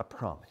a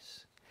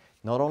promise.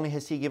 Not only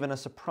has He given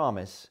us a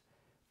promise,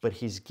 but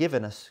He's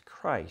given us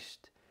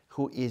Christ,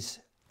 who is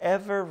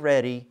ever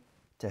ready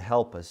to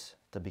help us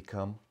to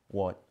become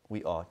what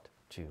we ought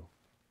to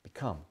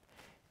become.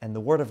 And the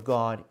Word of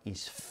God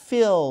is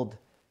filled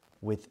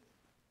with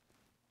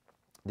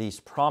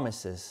these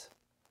promises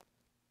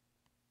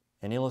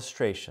and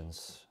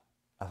illustrations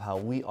of how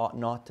we ought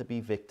not to be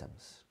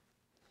victims.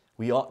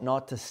 We ought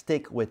not to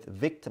stick with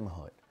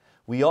victimhood.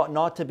 We ought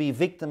not to be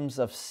victims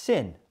of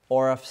sin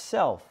or of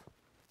self.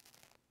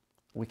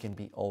 We can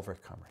be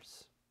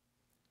overcomers.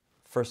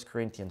 1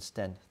 Corinthians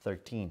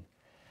 10:13.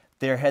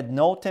 There had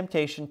no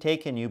temptation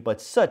taken you,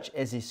 but such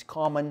as is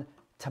common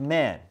to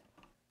man.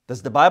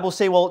 Does the Bible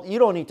say, well, you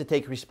don't need to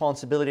take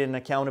responsibility and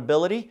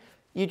accountability.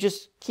 You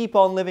just keep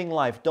on living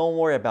life. Don't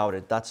worry about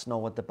it. That's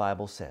not what the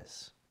Bible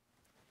says.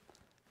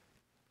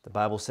 The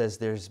Bible says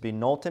there's been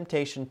no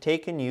temptation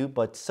taken you,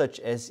 but such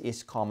as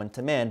is common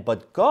to man.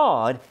 But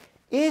God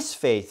is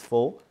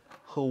faithful,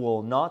 who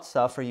will not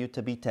suffer you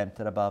to be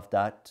tempted above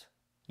that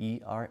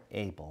ye are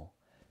able,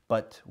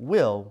 but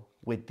will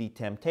with the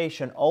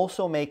temptation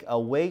also make a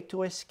way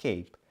to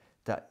escape,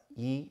 that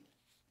ye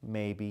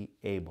may be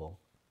able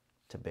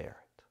to bear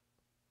it.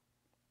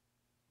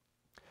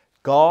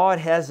 God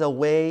has a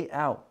way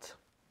out.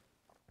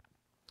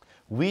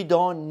 We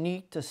don't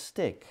need to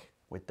stick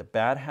with the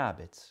bad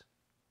habits,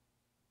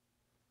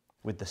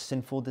 with the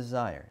sinful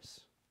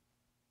desires.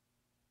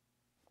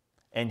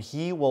 And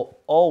He will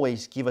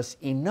always give us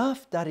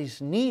enough that is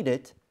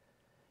needed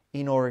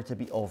in order to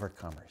be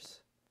overcomers.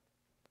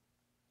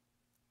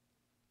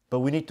 But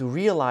we need to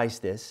realize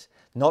this,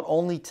 not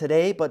only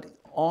today, but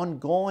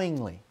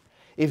ongoingly.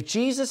 If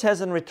Jesus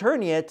hasn't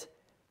returned yet,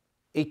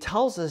 it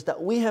tells us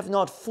that we have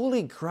not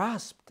fully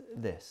grasped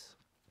this.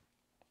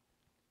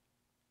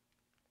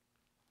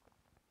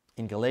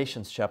 In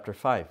Galatians chapter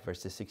 5,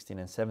 verses 16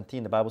 and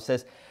 17, the Bible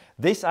says,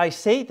 "This I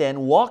say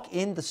then, walk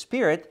in the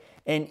Spirit,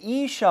 and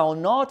ye shall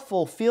not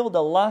fulfill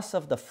the lusts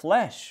of the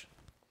flesh.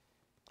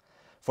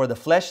 For the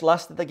flesh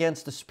lusteth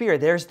against the Spirit."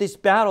 There's this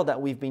battle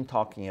that we've been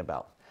talking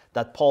about.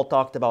 that Paul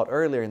talked about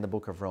earlier in the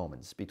book of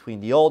Romans, between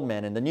the old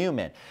man and the new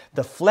man.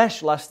 The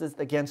flesh lusteth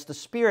against the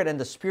spirit, and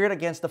the spirit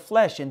against the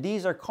flesh, and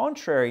these are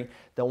contrary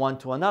the one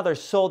to another,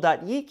 so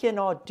that ye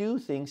cannot do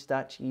things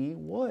that ye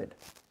would.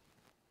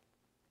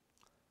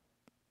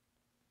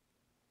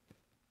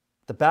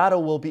 The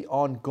battle will be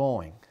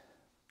ongoing,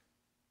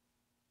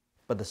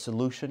 but the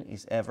solution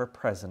is ever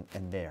present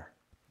and there.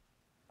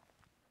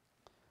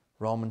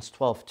 Romans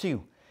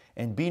 12:2.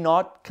 And be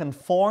not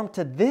conformed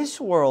to this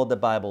world, the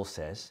Bible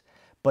says,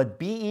 but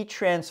be ye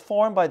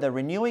transformed by the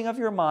renewing of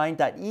your mind,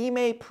 that ye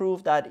may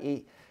prove that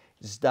it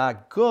is the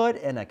good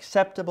and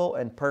acceptable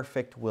and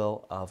perfect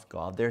will of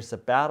God. There's a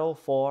battle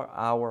for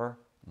our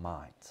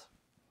minds.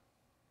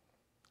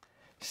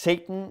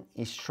 Satan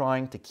is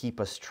trying to keep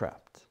us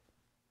trapped.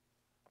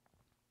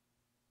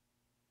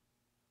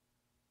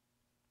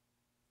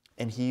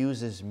 And he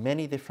uses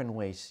many different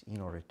ways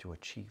in order to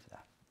achieve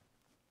that.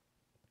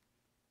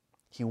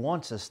 He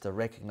wants us to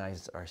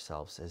recognize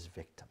ourselves as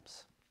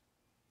victims.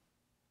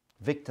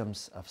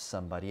 Victims of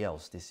somebody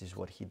else. This is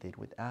what he did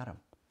with Adam.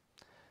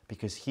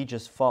 Because he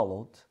just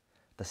followed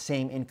the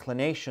same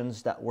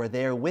inclinations that were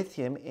there with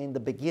him in the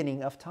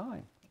beginning of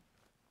time.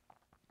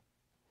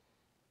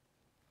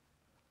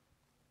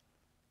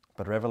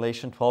 But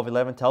Revelation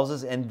 12:11 tells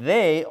us, and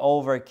they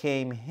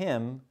overcame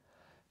him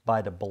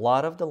by the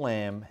blood of the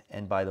Lamb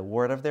and by the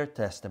word of their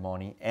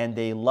testimony, and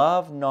they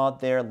loved not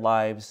their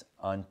lives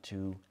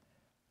unto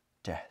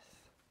death.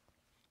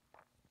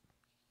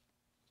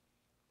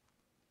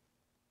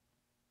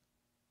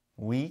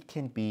 We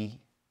can be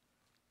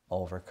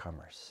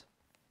overcomers.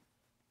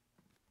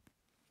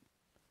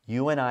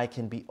 You and I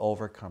can be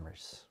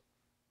overcomers.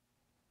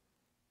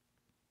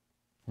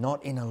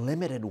 Not in a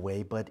limited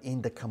way, but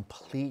in the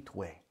complete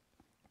way.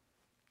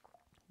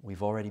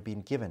 We've already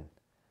been given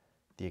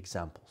the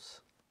examples.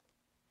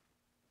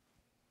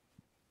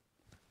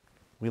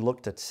 We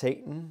looked at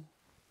Satan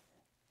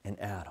and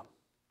Adam.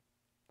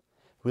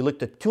 We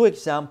looked at two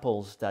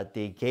examples that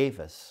they gave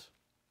us,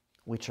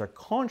 which are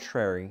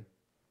contrary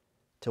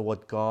to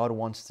what God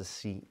wants to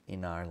see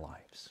in our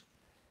lives.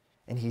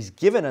 And He's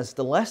given us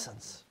the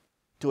lessons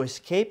to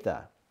escape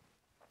that.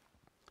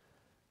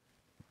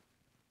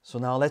 So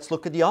now let's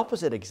look at the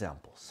opposite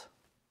examples.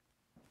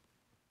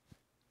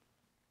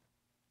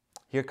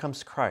 Here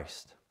comes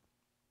Christ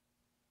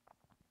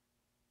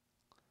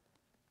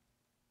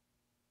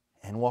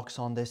and walks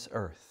on this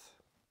earth.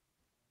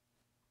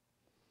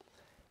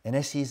 And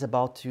as He's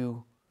about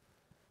to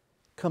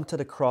come to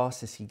the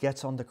cross, as He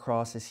gets on the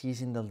cross, as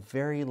He's in the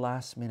very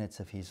last minutes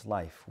of His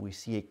life, we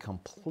see a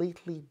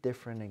completely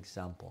different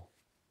example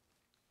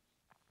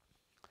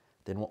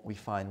than what we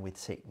find with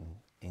Satan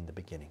in the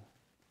beginning.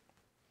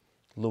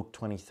 Luke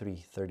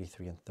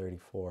 23:33 and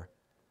 34,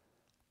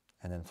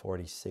 and then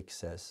 46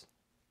 says,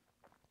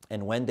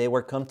 and when they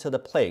were come to the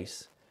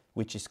place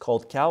which is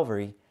called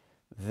Calvary,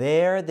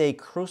 there they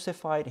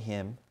crucified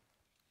Him,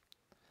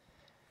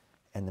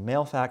 and the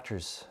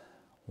malefactors,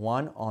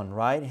 one on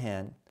right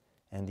hand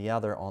and the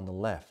other on the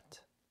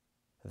left.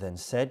 Then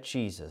said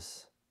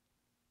Jesus,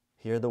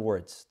 hear the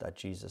words that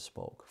Jesus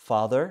spoke,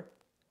 Father,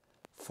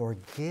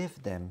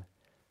 forgive them,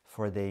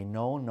 for they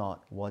know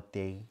not what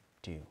they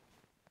do.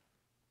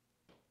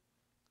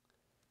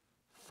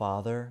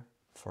 Father,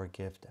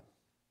 forgive them.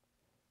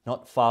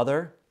 Not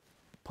Father,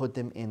 put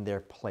them in their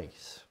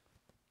place.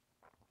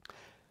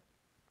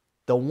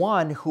 The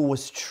one who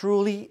was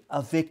truly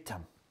a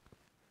victim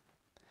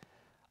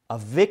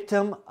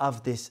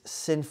of this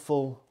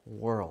sinful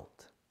world.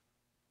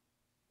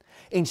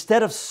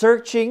 Instead of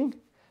searching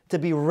to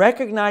be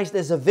recognized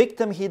as a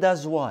victim, he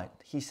does what?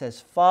 He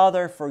says,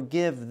 Father,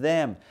 forgive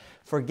them.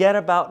 Forget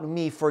about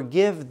me.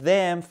 Forgive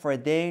them, for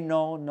they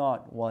know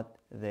not what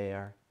they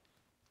are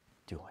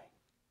doing.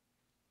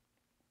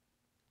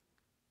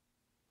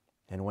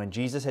 And when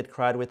Jesus had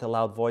cried with a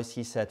loud voice,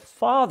 He said,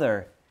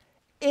 Father,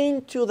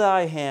 into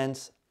Thy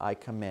hands I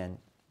commend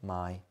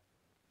my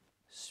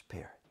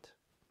spirit.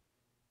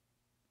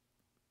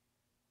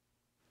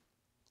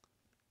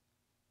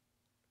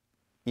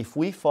 If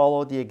we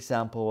follow the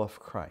example of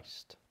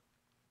Christ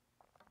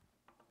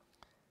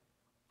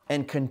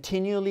and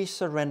continually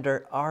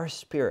surrender our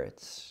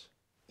spirits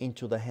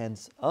into the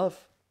hands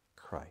of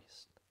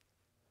Christ,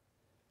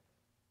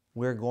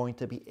 we're going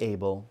to be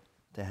able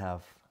to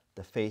have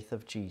the faith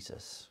of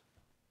Jesus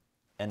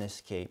and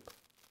escape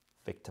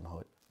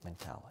victimhood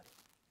mentality.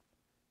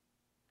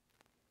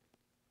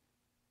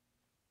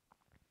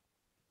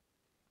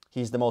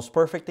 He's the most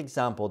perfect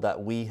example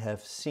that we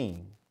have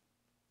seen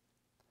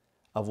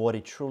of what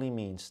it truly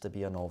means to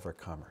be an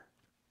overcomer.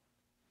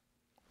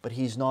 But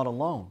He's not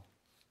alone.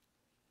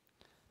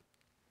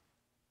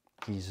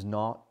 He's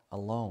not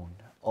alone.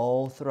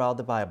 All throughout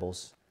the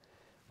Bibles,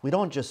 we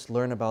don't just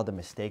learn about the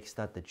mistakes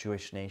that the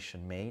Jewish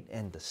nation made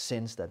and the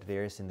sins that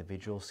various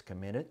individuals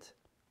committed.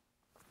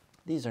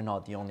 These are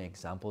not the only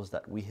examples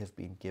that we have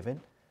been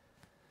given.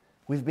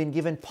 We've been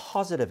given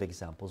positive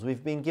examples.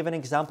 We've been given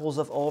examples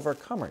of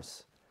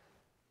overcomers.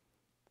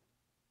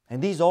 And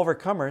these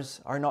overcomers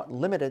are not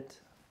limited.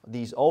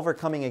 These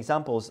overcoming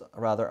examples,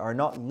 rather, are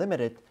not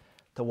limited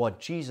to what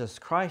Jesus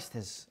Christ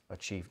has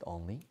achieved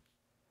only.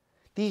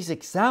 These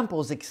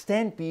examples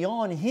extend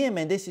beyond Him,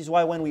 and this is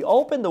why when we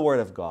open the Word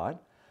of God,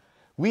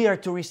 we are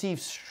to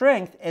receive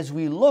strength as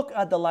we look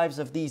at the lives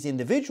of these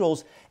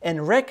individuals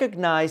and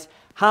recognize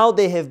how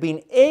they have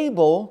been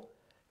able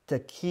to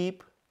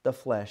keep the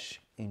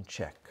flesh in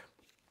check.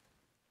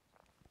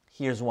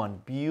 Here's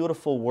one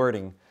beautiful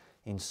wording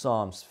in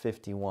Psalms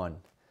 51,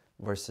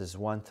 verses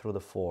 1 through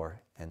the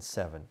 4 and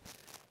 7,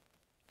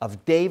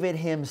 of David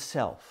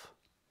himself.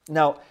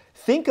 Now,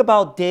 think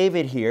about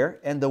David here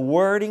and the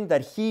wording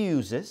that he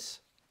uses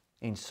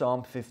in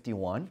Psalm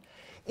 51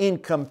 in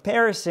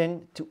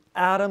comparison to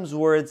Adam's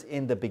words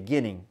in the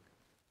beginning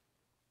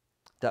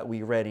that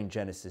we read in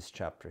Genesis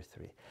chapter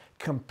 3.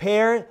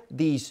 Compare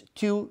these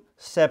two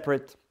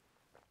separate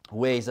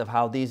ways of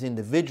how these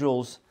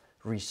individuals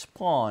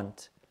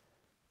respond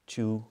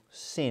to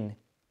sin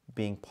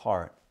being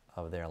part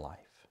of their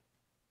life.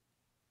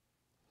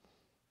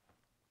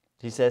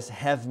 He says,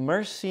 "Have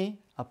mercy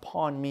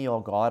upon me, O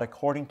God,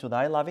 according to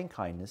thy loving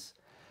kindness,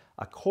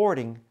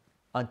 according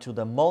unto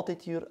the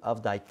multitude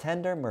of thy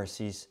tender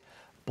mercies,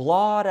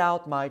 blot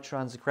out my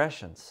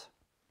transgressions.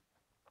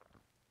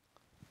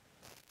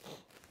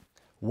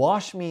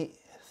 Wash me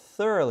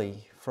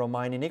thoroughly from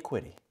mine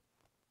iniquity,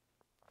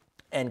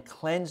 and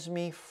cleanse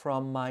me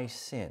from my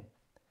sin."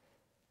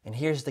 And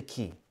here's the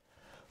key.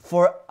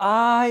 "For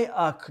I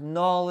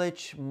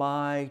acknowledge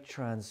my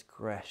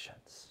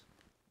transgressions."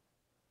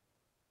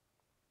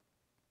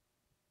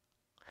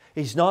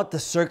 It's not the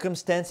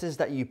circumstances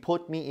that you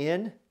put me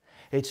in.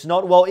 It's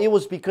not, well, it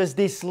was because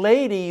this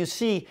lady, you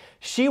see,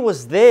 she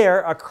was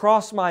there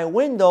across my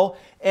window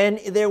and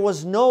there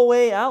was no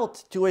way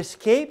out to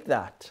escape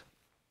that.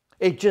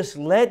 It just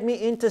led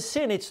me into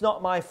sin. It's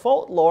not my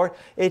fault, Lord.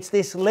 It's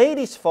this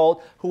lady's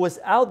fault who was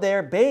out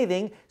there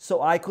bathing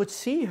so I could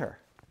see her.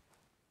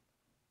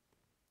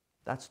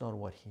 That's not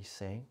what he's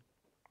saying.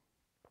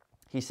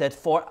 He said,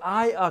 "For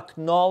I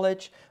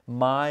acknowledge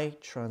my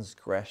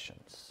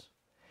transgressions,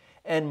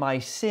 and my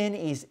sin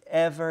is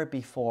ever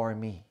before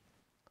me.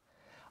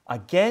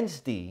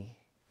 Against thee,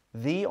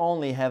 thee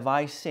only have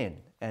I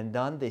sinned, and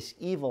done this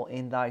evil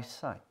in thy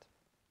sight,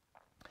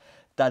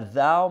 that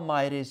thou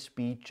mightest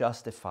be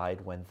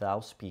justified when thou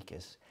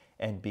speakest,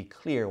 and be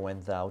clear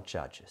when thou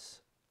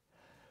judgest.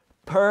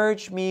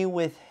 Purge me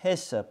with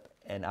hyssop,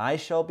 and I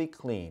shall be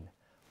clean.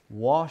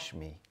 Wash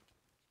me,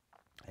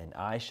 and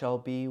I shall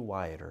be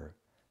whiter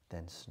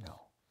than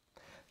snow."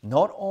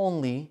 Not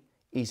only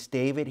is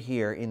David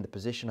here in the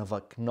position of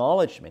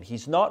acknowledgement,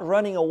 he's not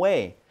running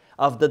away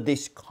of the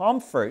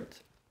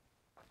discomfort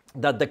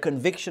that the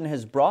conviction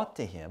has brought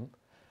to him.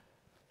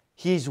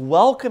 He's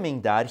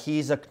welcoming that,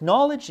 he's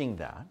acknowledging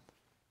that.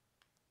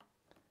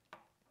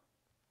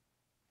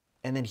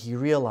 And then he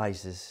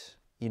realizes,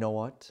 you know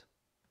what?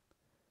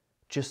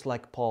 Just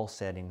like Paul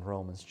said in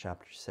Romans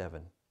chapter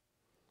 7,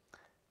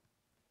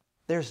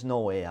 there's no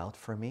way out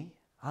for me.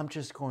 I'm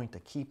just going to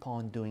keep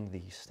on doing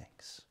these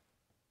things.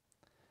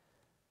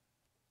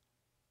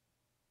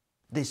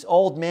 This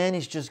old man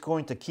is just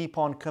going to keep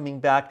on coming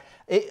back.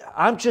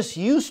 I'm just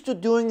used to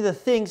doing the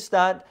things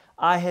that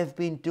I have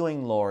been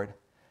doing, Lord.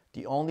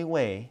 The only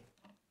way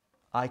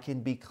I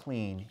can be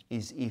clean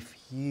is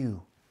if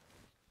you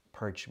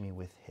purge me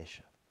with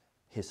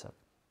hyssop.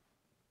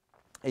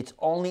 It's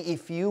only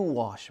if you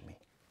wash me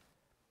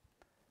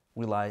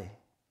will I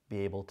be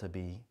able to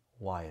be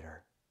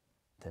whiter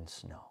than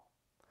snow.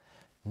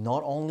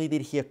 Not only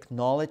did he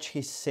acknowledge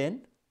his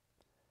sin,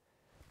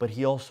 but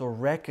he also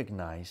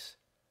recognized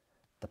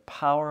the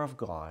power of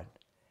God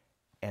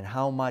and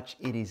how much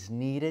it is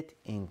needed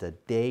in the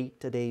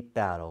day-to-day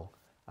battle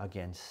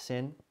against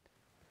sin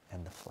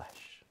and the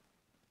flesh.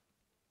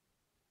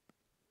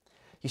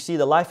 You see,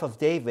 the life of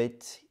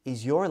David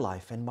is your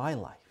life and my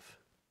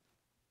life.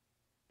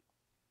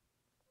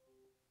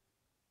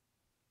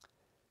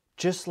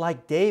 Just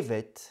like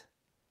David,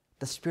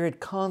 the Spirit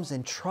comes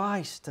and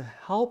tries to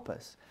help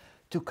us,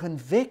 to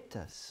convict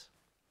us.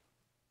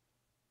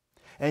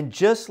 And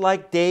just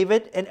like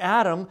David and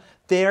Adam,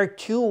 there are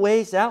two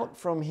ways out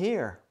from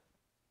here.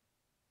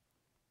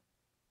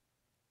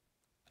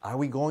 Are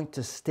we going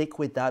to stick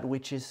with that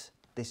which is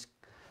this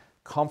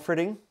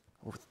comforting,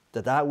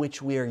 that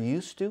which we are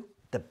used to,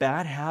 the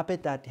bad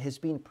habit that has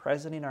been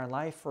present in our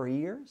life for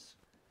years?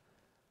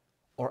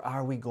 Or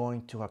are we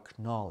going to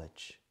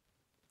acknowledge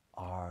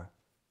our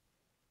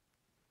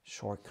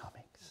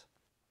shortcomings?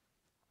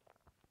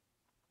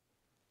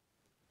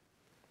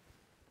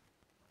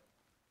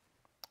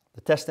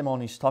 The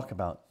testimonies talk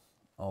about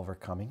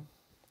overcoming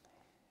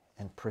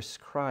and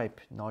prescribe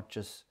not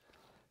just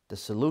the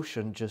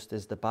solution, just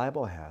as the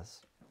Bible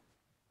has,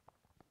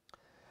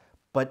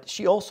 but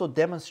she also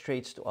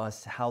demonstrates to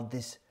us how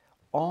this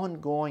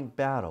ongoing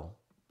battle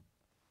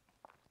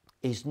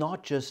is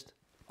not just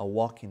a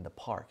walk in the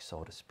park,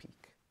 so to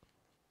speak.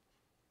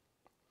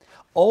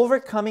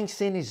 Overcoming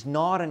sin is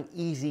not an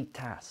easy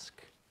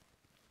task,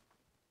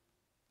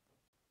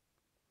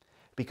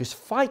 because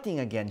fighting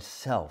against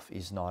self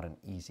is not an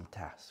easy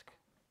task.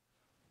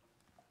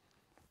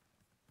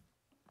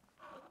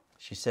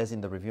 She says in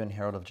the Review and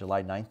Herald of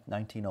July 9,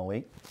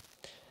 1908,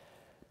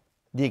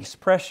 the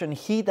expression,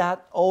 "he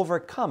that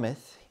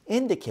overcometh,"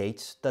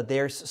 indicates that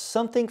there's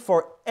something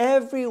for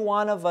every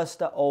one of us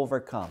to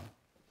overcome.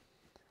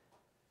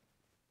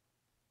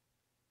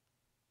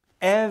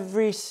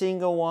 Every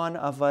single one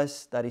of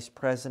us that is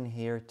present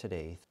here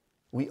today,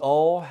 we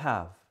all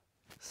have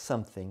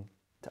something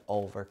to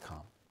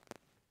overcome.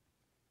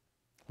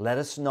 Let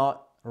us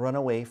not run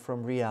away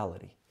from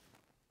reality,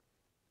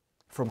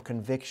 from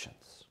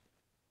convictions.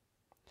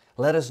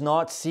 Let us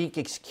not seek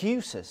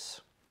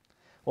excuses.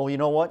 Well, you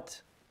know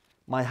what?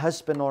 My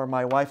husband or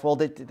my wife, well,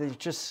 they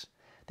just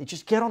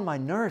get on my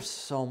nerves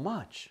so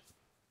much.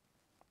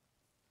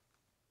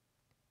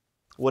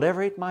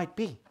 Whatever it might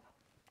be.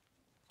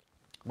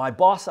 My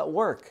boss at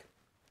work.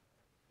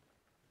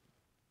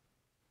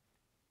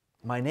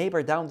 My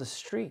neighbor down the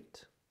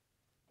street.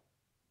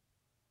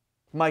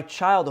 My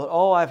childhood.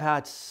 Oh, I've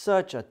had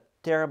such a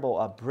terrible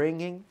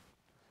upbringing.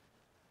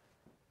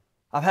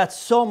 I've had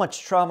so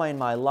much trauma in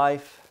my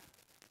life.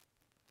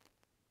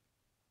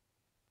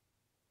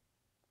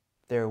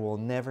 There will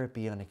never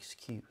be an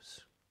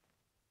excuse.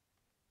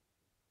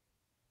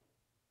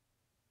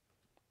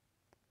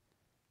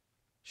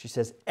 She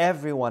says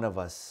every one of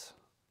us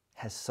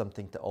has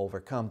something to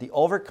overcome. The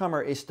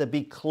overcomer is to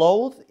be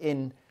clothed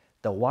in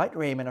the white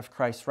raiment of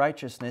Christ's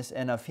righteousness,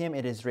 and of him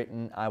it is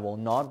written, I will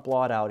not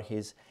blot out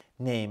his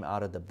name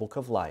out of the book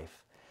of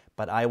life,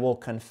 but I will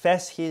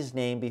confess his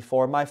name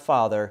before my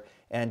Father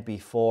and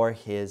before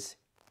his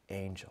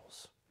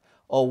angels.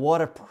 Oh,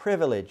 what a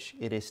privilege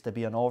it is to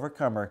be an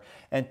overcomer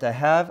and to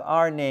have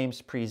our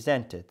names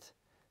presented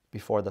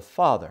before the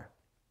Father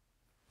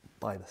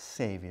by the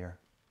Savior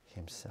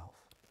himself.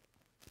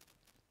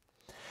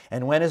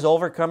 And when as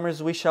overcomers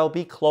we shall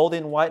be clothed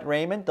in white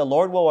raiment, the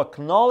Lord will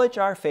acknowledge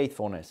our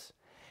faithfulness,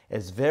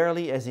 as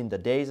verily as in the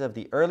days of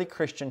the early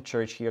Christian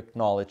church he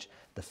acknowledged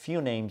the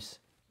few names,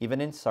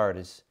 even in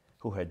Sardis,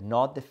 who had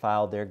not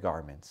defiled their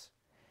garments.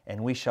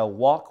 And we shall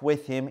walk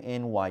with him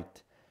in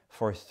white,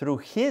 for through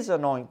his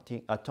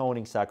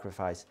atoning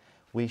sacrifice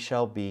we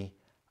shall be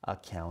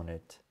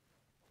accounted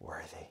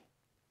worthy.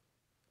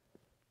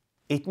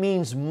 It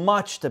means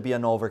much to be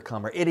an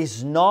overcomer. It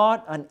is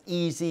not an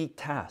easy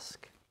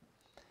task.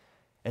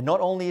 And not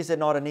only is it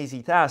not an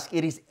easy task,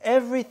 it is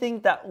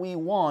everything that we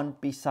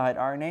want beside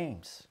our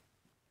names.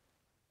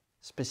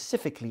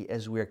 Specifically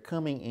as we are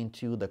coming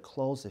into the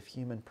close of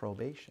human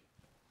probation.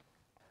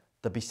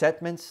 The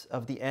besetments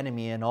of the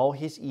enemy and all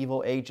his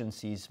evil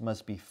agencies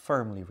must be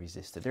firmly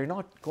resisted. They're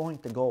not going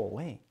to go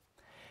away.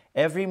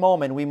 Every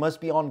moment we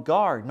must be on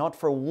guard, not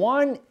for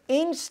one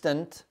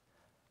instant.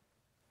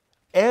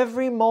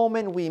 Every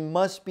moment we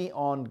must be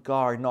on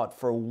guard, not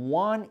for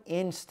one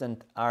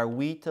instant are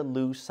we to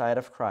lose sight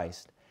of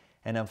Christ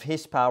and of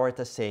his power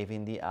to save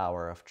in the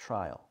hour of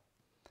trial.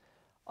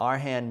 Our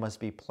hand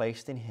must be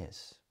placed in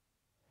his,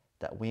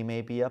 that we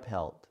may be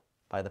upheld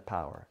by the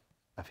power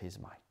of his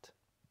might.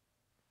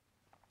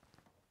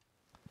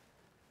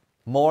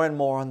 More and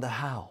more on the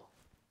how.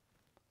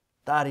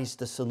 That is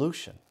the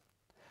solution.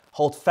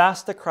 Hold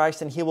fast to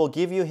Christ and he will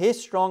give you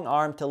his strong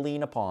arm to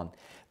lean upon.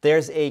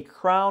 There's a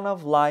crown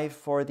of life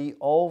for the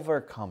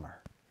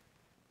overcomer.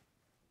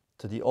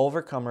 To the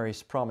overcomer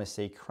is promised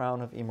a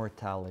crown of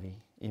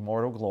immortality,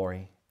 immortal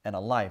glory, and a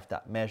life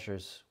that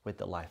measures with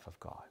the life of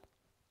God.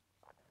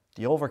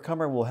 The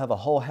overcomer will have a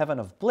whole heaven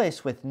of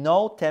bliss with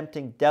no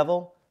tempting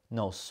devil,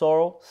 no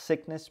sorrow,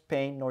 sickness,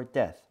 pain, nor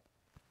death.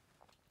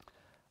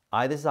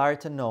 I desire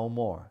to know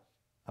more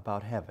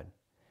about heaven,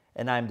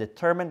 and I am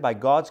determined by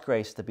God's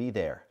grace to be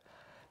there.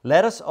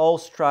 Let us all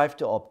strive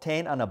to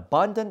obtain an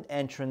abundant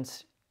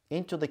entrance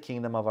into the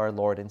kingdom of our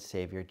Lord and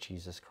Savior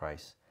Jesus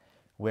Christ,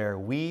 where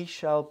we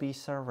shall be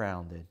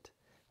surrounded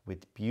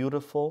with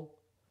beautiful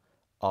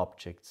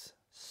objects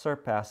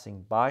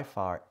surpassing by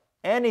far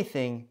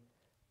anything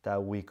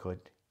that we could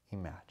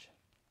imagine.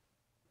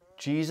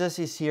 Jesus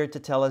is here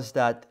to tell us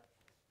that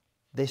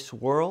this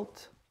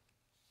world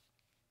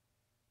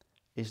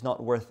is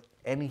not worth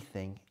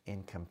anything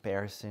in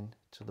comparison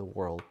to the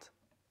world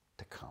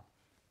to come.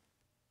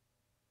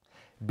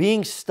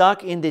 Being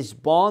stuck in this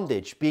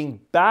bondage, being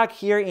back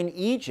here in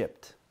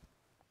Egypt,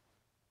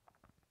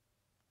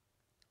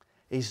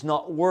 is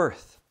not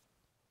worth.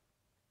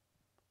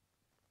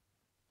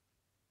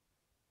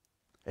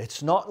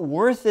 It's not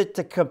worth it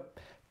to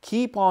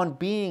keep on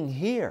being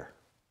here.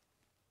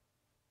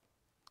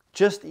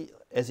 Just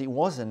as it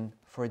wasn't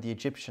for the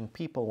Egyptian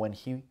people when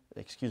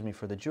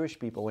for the Jewish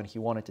people when he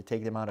wanted to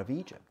take them out of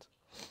Egypt.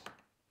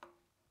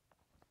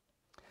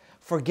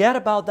 Forget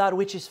about that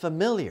which is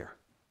familiar,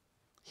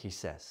 he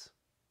says.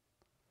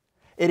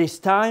 It is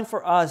time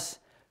for us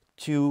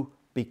to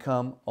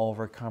become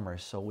overcomers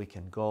so we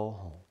can go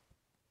home.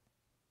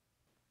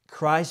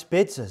 Christ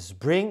bids us,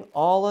 bring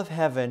all of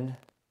heaven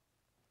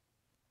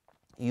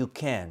you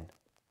can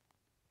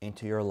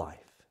into your life.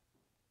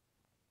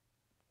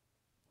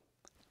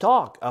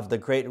 Talk of the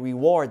great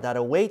reward that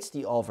awaits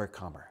the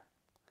overcomer.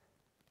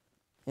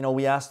 You know,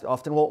 we ask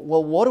often,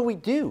 well, what do we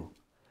do?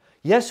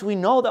 Yes, we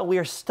know that we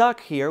are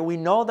stuck here. We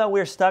know that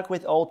we're stuck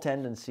with old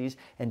tendencies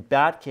and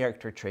bad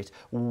character traits.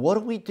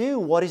 What do?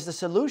 What is the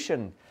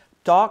solution?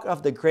 Talk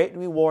of the great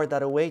reward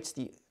that awaits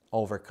the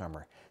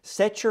overcomer.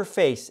 Set your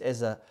face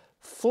as a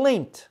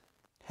flint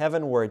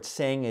heavenward,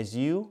 saying as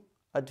you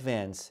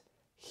advance,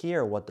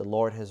 hear what the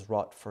Lord has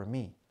wrought for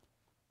me.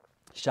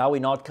 Shall we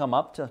not come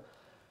up to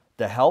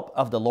the help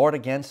of the Lord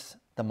against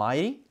the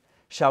mighty?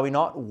 Shall we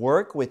not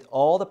work with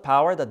all the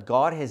power that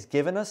God has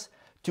given us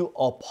to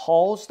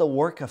oppose the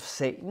work of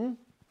Satan?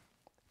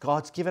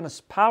 God's given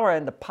us power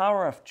and the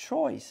power of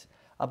choice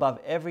above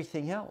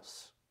everything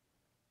else.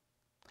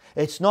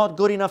 It's not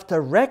good enough to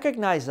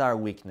recognize our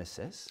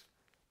weaknesses.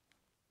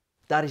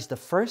 That is the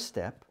first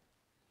step.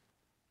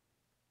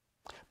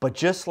 But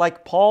just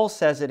like Paul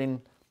says it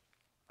in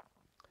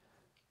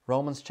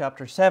Romans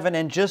chapter 7,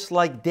 and just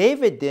like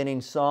David did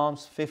in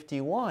Psalms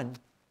 51,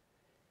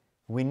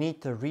 we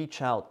need to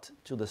reach out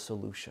to the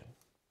solution.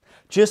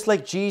 Just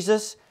like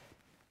Jesus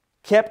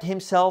kept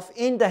himself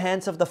in the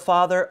hands of the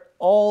Father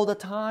all the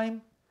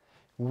time,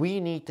 we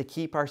need to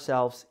keep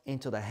ourselves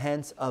into the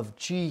hands of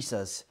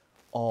Jesus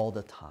all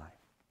the time.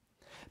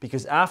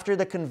 Because after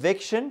the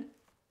conviction,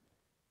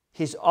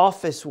 his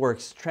office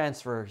works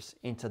transfers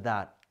into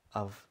that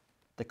of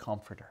the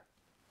Comforter.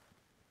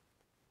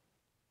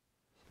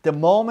 The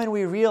moment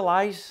we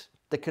realize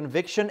the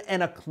conviction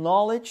and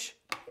acknowledge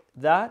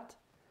that,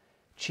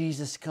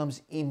 Jesus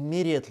comes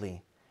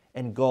immediately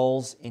and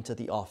goes into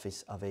the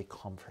office of a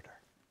comforter,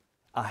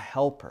 a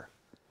helper,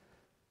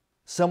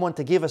 someone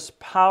to give us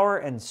power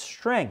and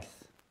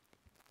strength.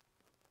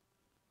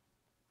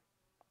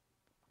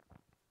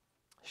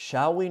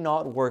 Shall we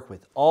not work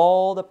with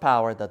all the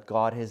power that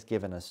God has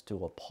given us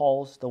to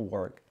oppose the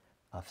work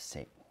of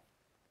Satan?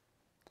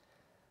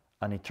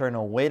 An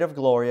eternal weight of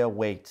glory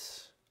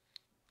awaits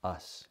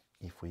us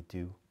if we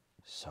do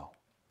so.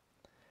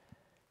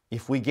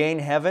 If we gain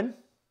heaven,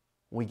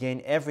 we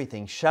gain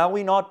everything. Shall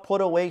we not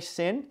put away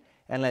sin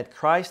and let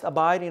Christ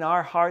abide in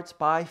our hearts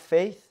by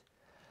faith?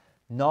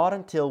 Not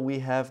until we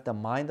have the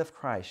mind of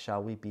Christ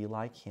shall we be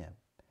like him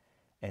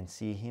and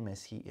see him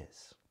as he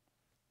is.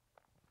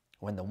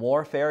 When the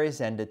warfare is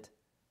ended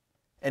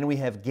and we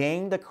have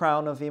gained the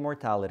crown of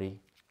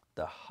immortality,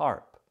 the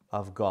harp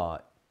of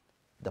God,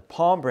 the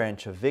palm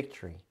branch of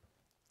victory,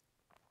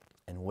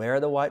 and wear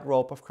the white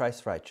robe of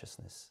Christ's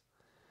righteousness,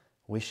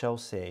 we shall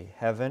say,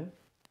 heaven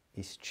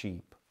is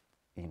cheap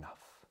enough.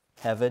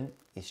 Heaven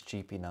is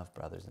cheap enough,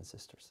 brothers and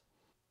sisters.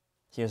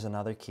 Here's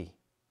another key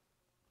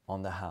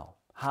on the how.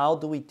 How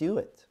do we do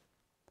it?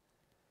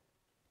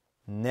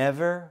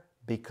 Never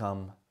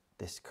become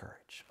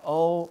discouraged.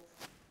 Oh,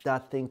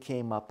 that thing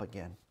came up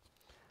again.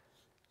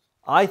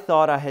 I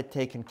thought I had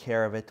taken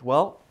care of it.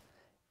 Well,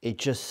 it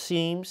just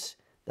seems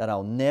that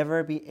I'll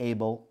never be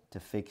able to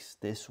fix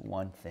this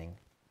one thing,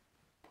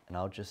 and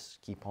I'll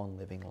just keep on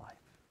living life.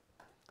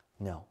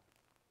 No.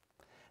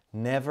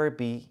 Never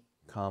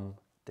become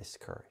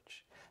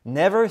discouraged.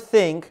 Never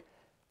think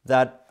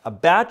that a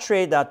bad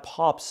trait that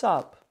pops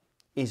up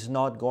is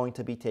not going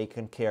to be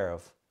taken care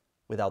of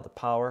without the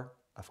power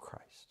of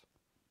Christ.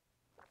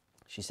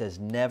 She says,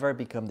 never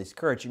become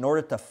discouraged. In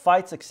order to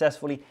fight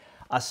successfully,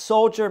 a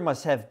soldier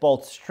must have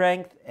both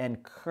strength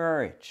and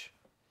courage.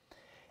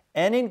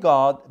 And in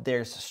God,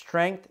 there's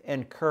strength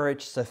and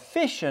courage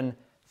sufficient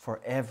for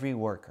every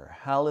worker.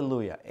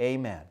 Hallelujah.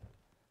 Amen.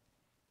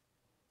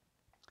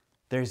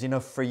 There's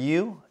enough for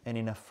you and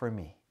enough for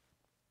me.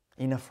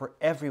 Enough for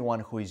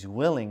everyone who is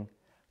willing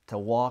to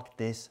walk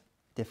this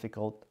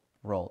difficult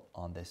road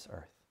on this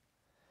earth.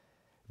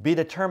 Be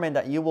determined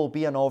that you will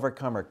be an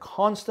overcomer.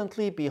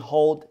 Constantly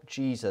behold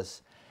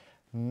Jesus.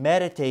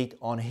 Meditate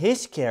on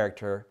his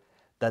character,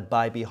 that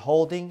by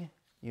beholding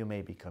you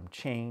may become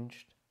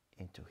changed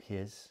into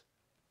his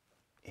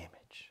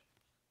image.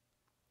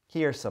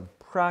 Here are some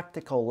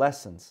practical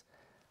lessons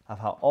of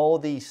how all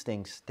these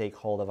things take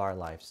hold of our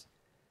lives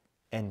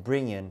and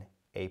bring in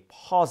a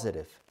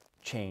positive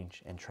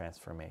change and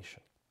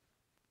transformation.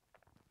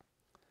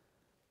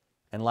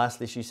 And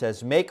lastly, she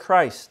says, make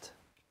Christ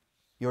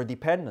your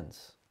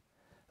dependence.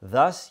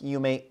 Thus you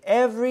may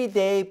every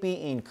day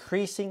be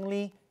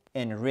increasingly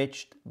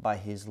enriched by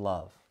his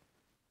love.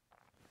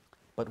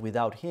 But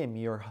without him,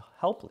 you're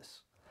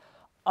helpless,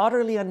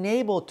 utterly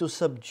unable to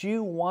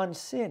subdue one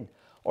sin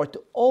or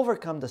to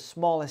overcome the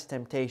smallest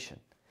temptation.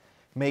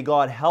 May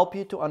God help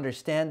you to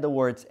understand the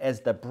words,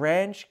 as the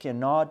branch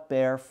cannot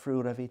bear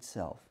fruit of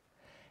itself,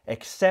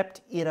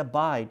 except it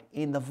abide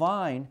in the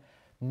vine,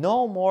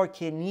 no more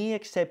can ye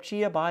except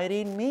ye abide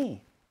in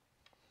me.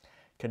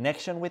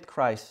 Connection with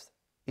Christ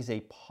is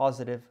a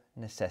positive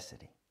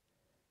necessity.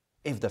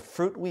 If the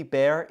fruit we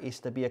bear is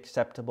to be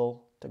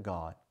acceptable to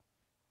God,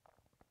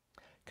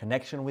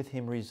 connection with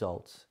him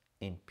results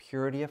in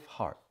purity of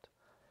heart,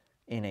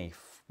 in a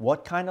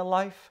what kind of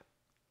life?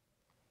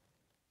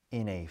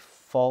 In a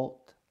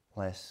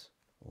faultless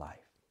life.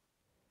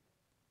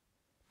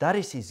 That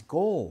is his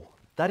goal.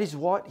 That is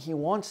what he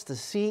wants to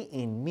see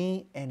in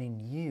me and in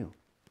you.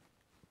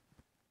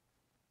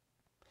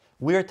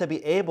 We are to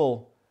be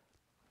able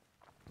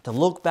to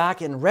look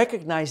back and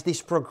recognize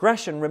this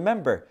progression.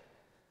 Remember,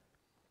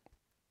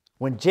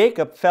 when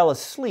Jacob fell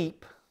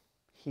asleep,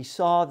 he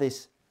saw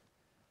this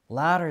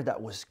ladder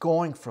that was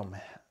going from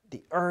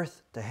the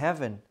earth to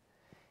heaven.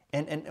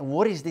 And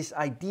what is this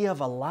idea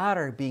of a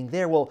ladder being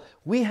there? Well,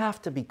 we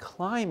have to be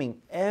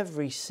climbing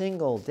every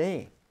single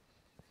day.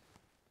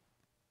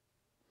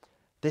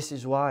 This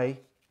is why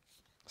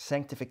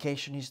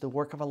sanctification is the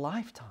work of a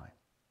lifetime.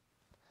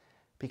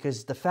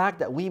 Because the fact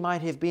that we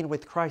might have been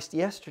with Christ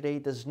yesterday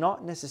does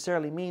not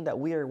necessarily mean that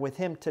we are with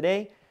Him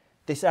today,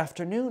 this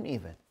afternoon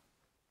even.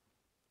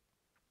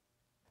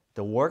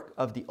 The work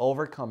of the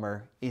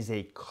overcomer is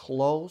a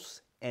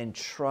close and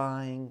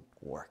trying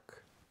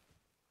work.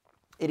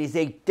 It is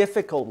a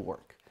difficult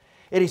work.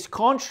 It is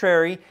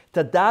contrary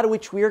to that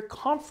which we are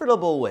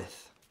comfortable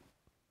with.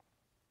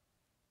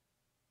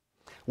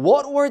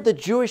 What were the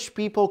Jewish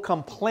people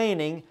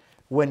complaining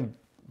when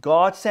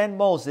God sent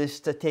Moses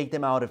to take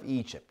them out of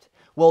Egypt?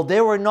 Well,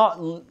 they were not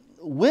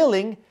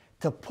willing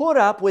to put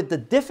up with the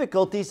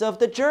difficulties of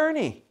the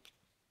journey.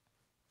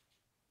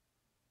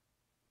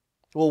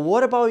 Well,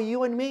 what about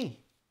you and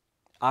me?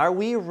 Are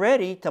we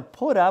ready to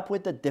put up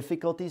with the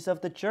difficulties of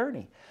the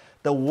journey?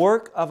 The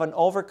work of an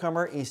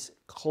overcomer is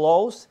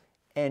close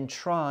and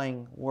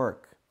trying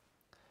work.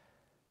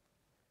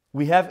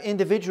 We have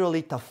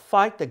individually to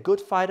fight the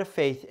good fight of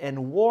faith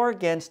and war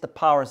against the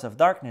powers of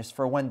darkness,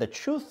 for when the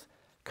truth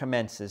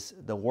commences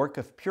the work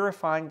of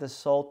purifying the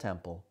soul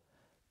temple,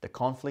 the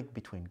conflict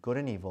between good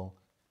and evil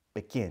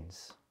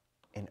begins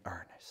in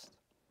earnest.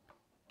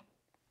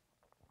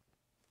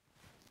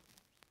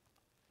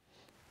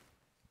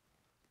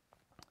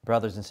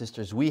 Brothers and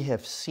sisters, we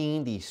have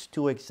seen these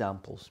two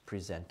examples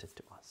presented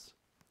to us.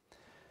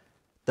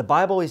 The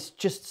Bible is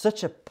just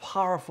such a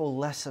powerful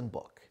lesson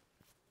book.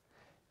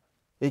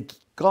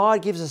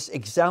 God gives us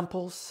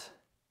examples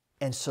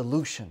and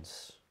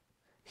solutions.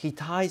 He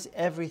ties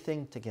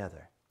everything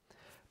together.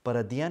 But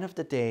at the end of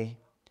the day,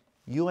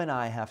 you and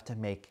I have to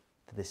make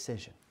the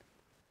decision.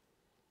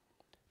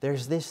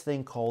 There's this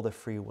thing called a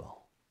free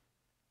will.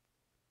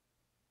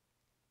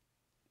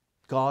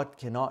 God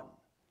cannot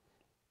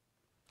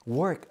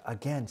work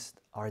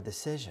against our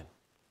decision.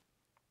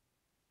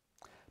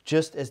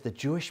 Just as the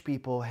Jewish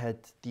people had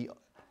the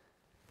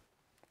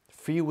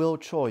free will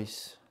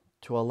choice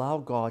to allow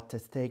God to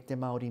take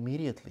them out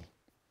immediately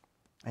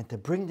and to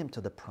bring them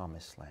to the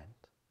promised land,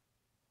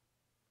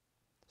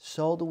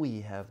 so do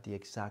we have the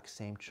exact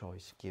same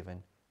choice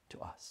given to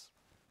us.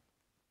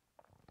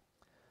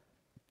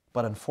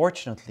 But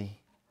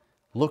unfortunately,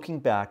 looking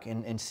back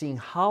and seeing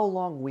how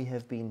long we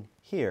have been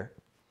here,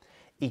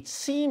 it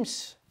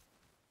seems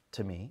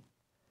to me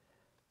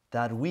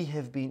that we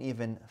have been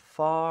even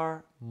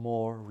far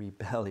more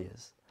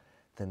rebellious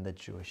than the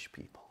Jewish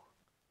people.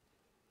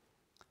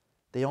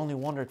 They only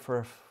wandered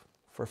for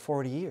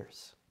 40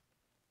 years.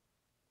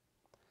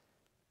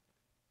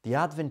 The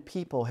Advent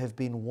people have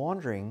been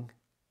wandering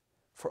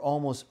for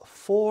almost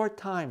 4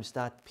 times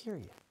that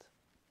period.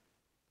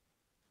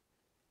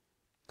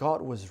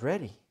 God was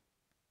ready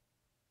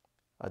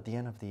at the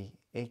end of the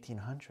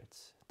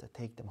 1800s to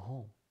take them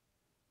home.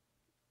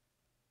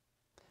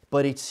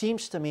 But it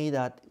seems to me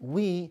that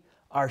we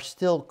are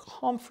still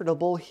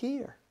comfortable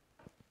here.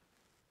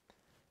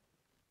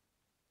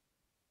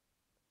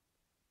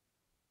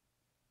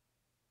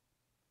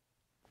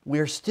 We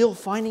are still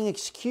finding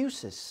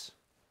excuses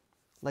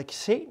like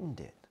Satan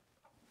did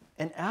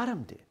and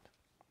Adam did.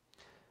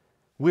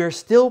 We are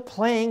still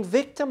playing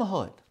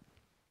victimhood.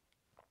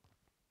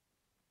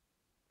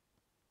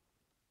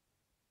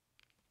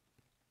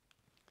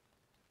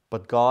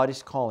 But God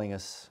is calling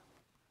us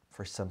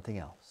for something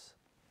else.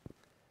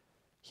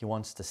 He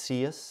wants to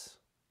see us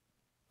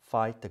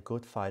fight the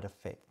good fight of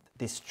faith,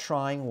 this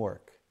trying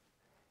work,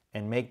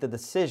 and make the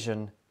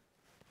decision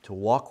to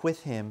walk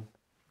with Him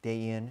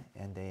day in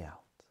and day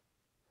out.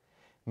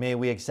 May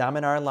we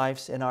examine our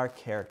lives and our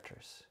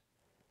characters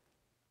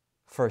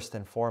first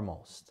and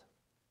foremost,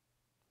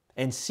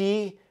 and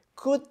see,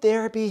 could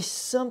there be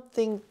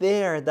something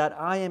there that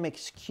I am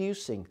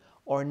excusing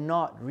or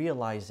not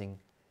realizing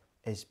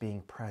as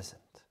being present?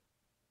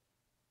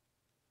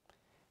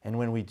 And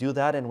when we do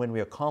that, and when we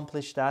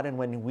accomplish that, and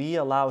when we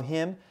allow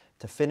Him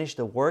to finish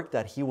the work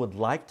that He would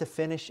like to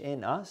finish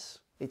in us,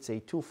 it's a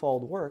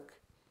twofold work,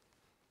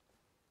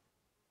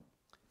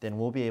 then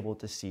we'll be able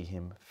to see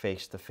Him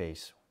face to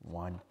face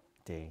one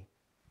day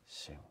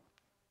soon.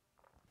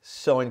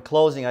 So in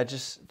closing, I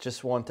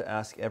just want to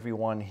ask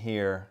everyone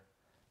here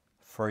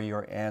for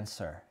your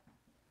answer.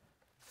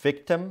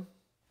 Victim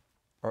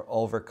or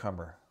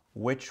overcomer?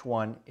 Which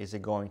one is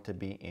it going to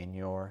be in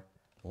your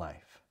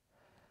life?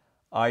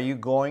 Are you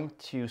going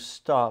to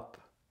stop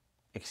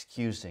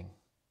excusing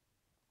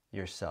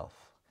yourself?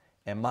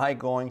 Am I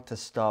going to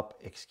stop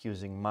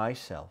excusing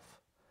myself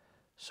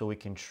so we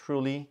can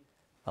truly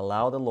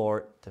allow the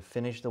Lord to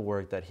finish the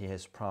work that He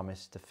has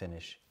promised to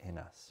finish in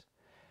us?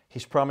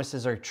 His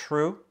promises are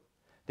true.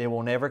 They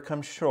will never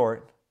come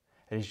short.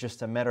 It is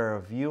just a matter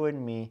of you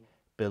and me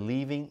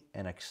believing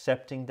and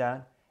accepting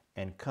that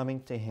and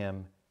coming to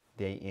Him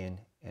day in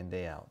and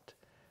day out.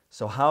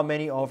 So how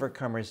many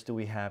overcomers do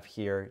we have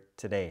here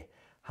today?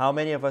 How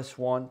many of us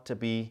want to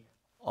be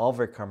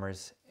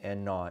overcomers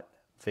and not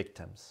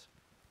victims?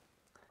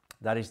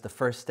 That is the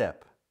first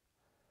step.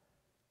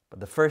 But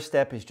the first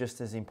step is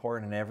just as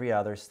important in every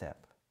other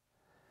step.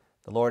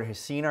 The Lord has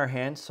seen our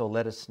hands, so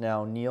let us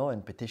now kneel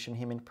and petition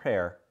Him in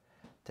prayer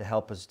to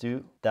help us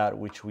do that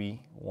which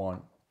we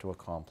want to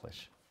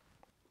accomplish.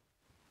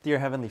 Dear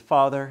Heavenly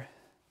Father,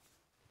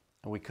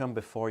 we come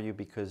before You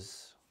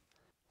because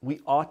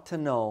we ought to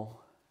know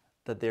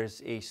that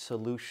there's a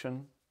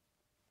solution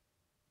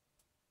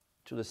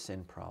to the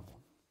sin problem.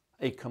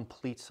 A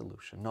complete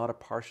solution, not a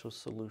partial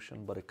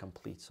solution, but a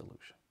complete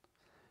solution.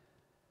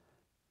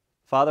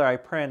 Father, I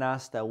pray and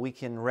ask that we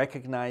can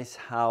recognize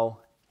how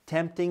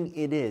tempting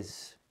it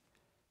is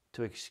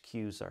to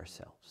excuse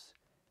ourselves.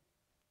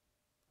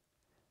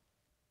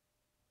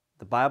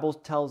 The Bible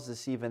tells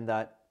us even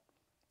that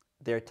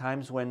there are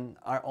times when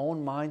our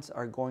own minds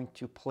are going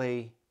to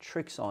play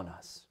tricks on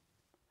us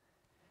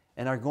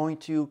and are going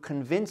to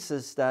convince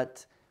us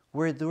that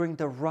we're doing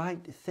the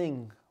right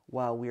thing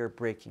while we are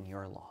breaking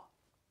Your law.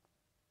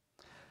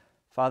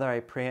 Father, I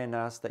pray and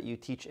ask that You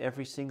teach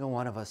every single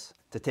one of us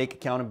to take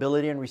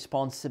accountability and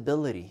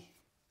responsibility,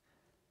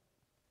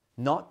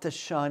 not to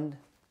shun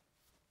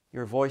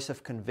Your voice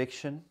of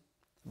conviction,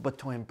 but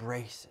to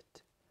embrace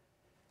it.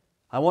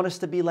 I want us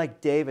to be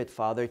like David,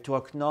 Father, to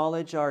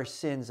acknowledge our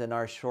sins and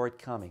our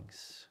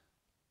shortcomings,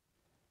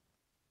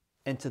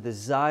 and to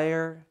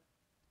desire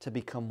to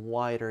become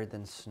whiter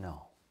than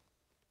snow.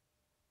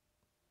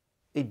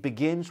 It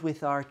begins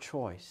with our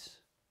choice,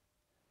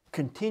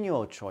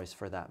 continual choice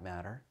for that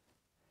matter.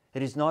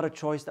 It is not a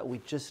choice that we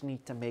just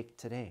need to make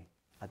today,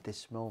 at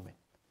this moment.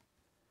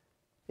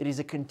 It is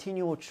a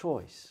continual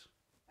choice.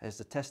 As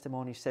the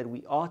testimony said,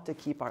 we ought to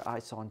keep our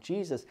eyes on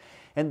Jesus.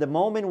 And the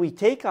moment we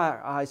take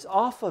our eyes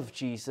off of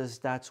Jesus,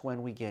 that's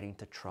when we get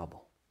into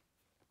trouble.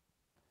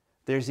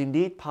 There's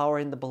indeed power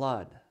in the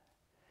blood.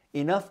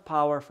 Enough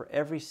power for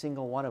every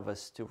single one of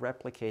us to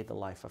replicate the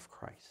life of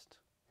Christ.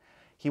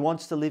 He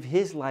wants to live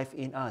His life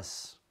in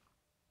us.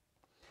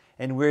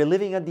 And we're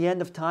living at the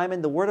end of time,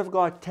 and the Word of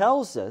God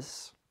tells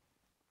us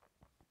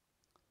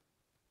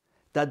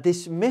that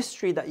this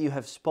mystery that You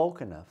have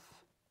spoken of,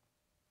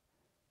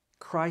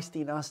 Christ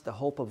in us, the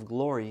hope of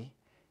glory,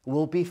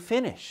 will be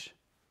finished.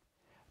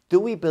 Do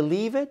we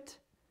believe it?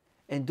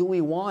 And do we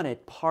want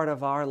it part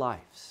of our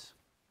lives?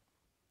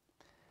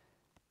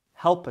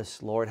 Help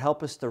us, Lord.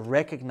 Help us to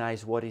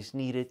recognize what is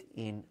needed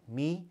in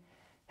me.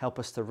 Help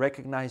us to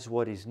recognize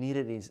what is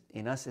needed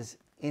in us as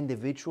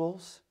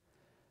individuals,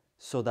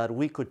 so that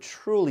we could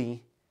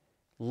truly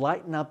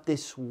lighten up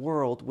this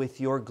world with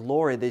Your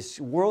glory. This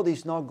world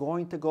is not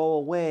going to go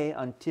away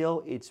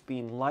until it's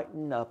been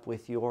lightened up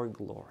with Your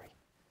glory.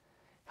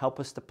 Help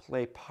us to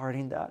play part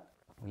in that.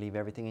 We leave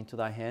everything into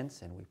Thy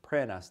hands, and we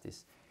pray and ask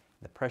this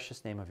in the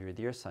precious name of Your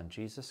dear Son,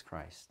 Jesus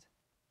Christ.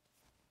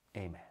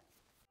 Amen.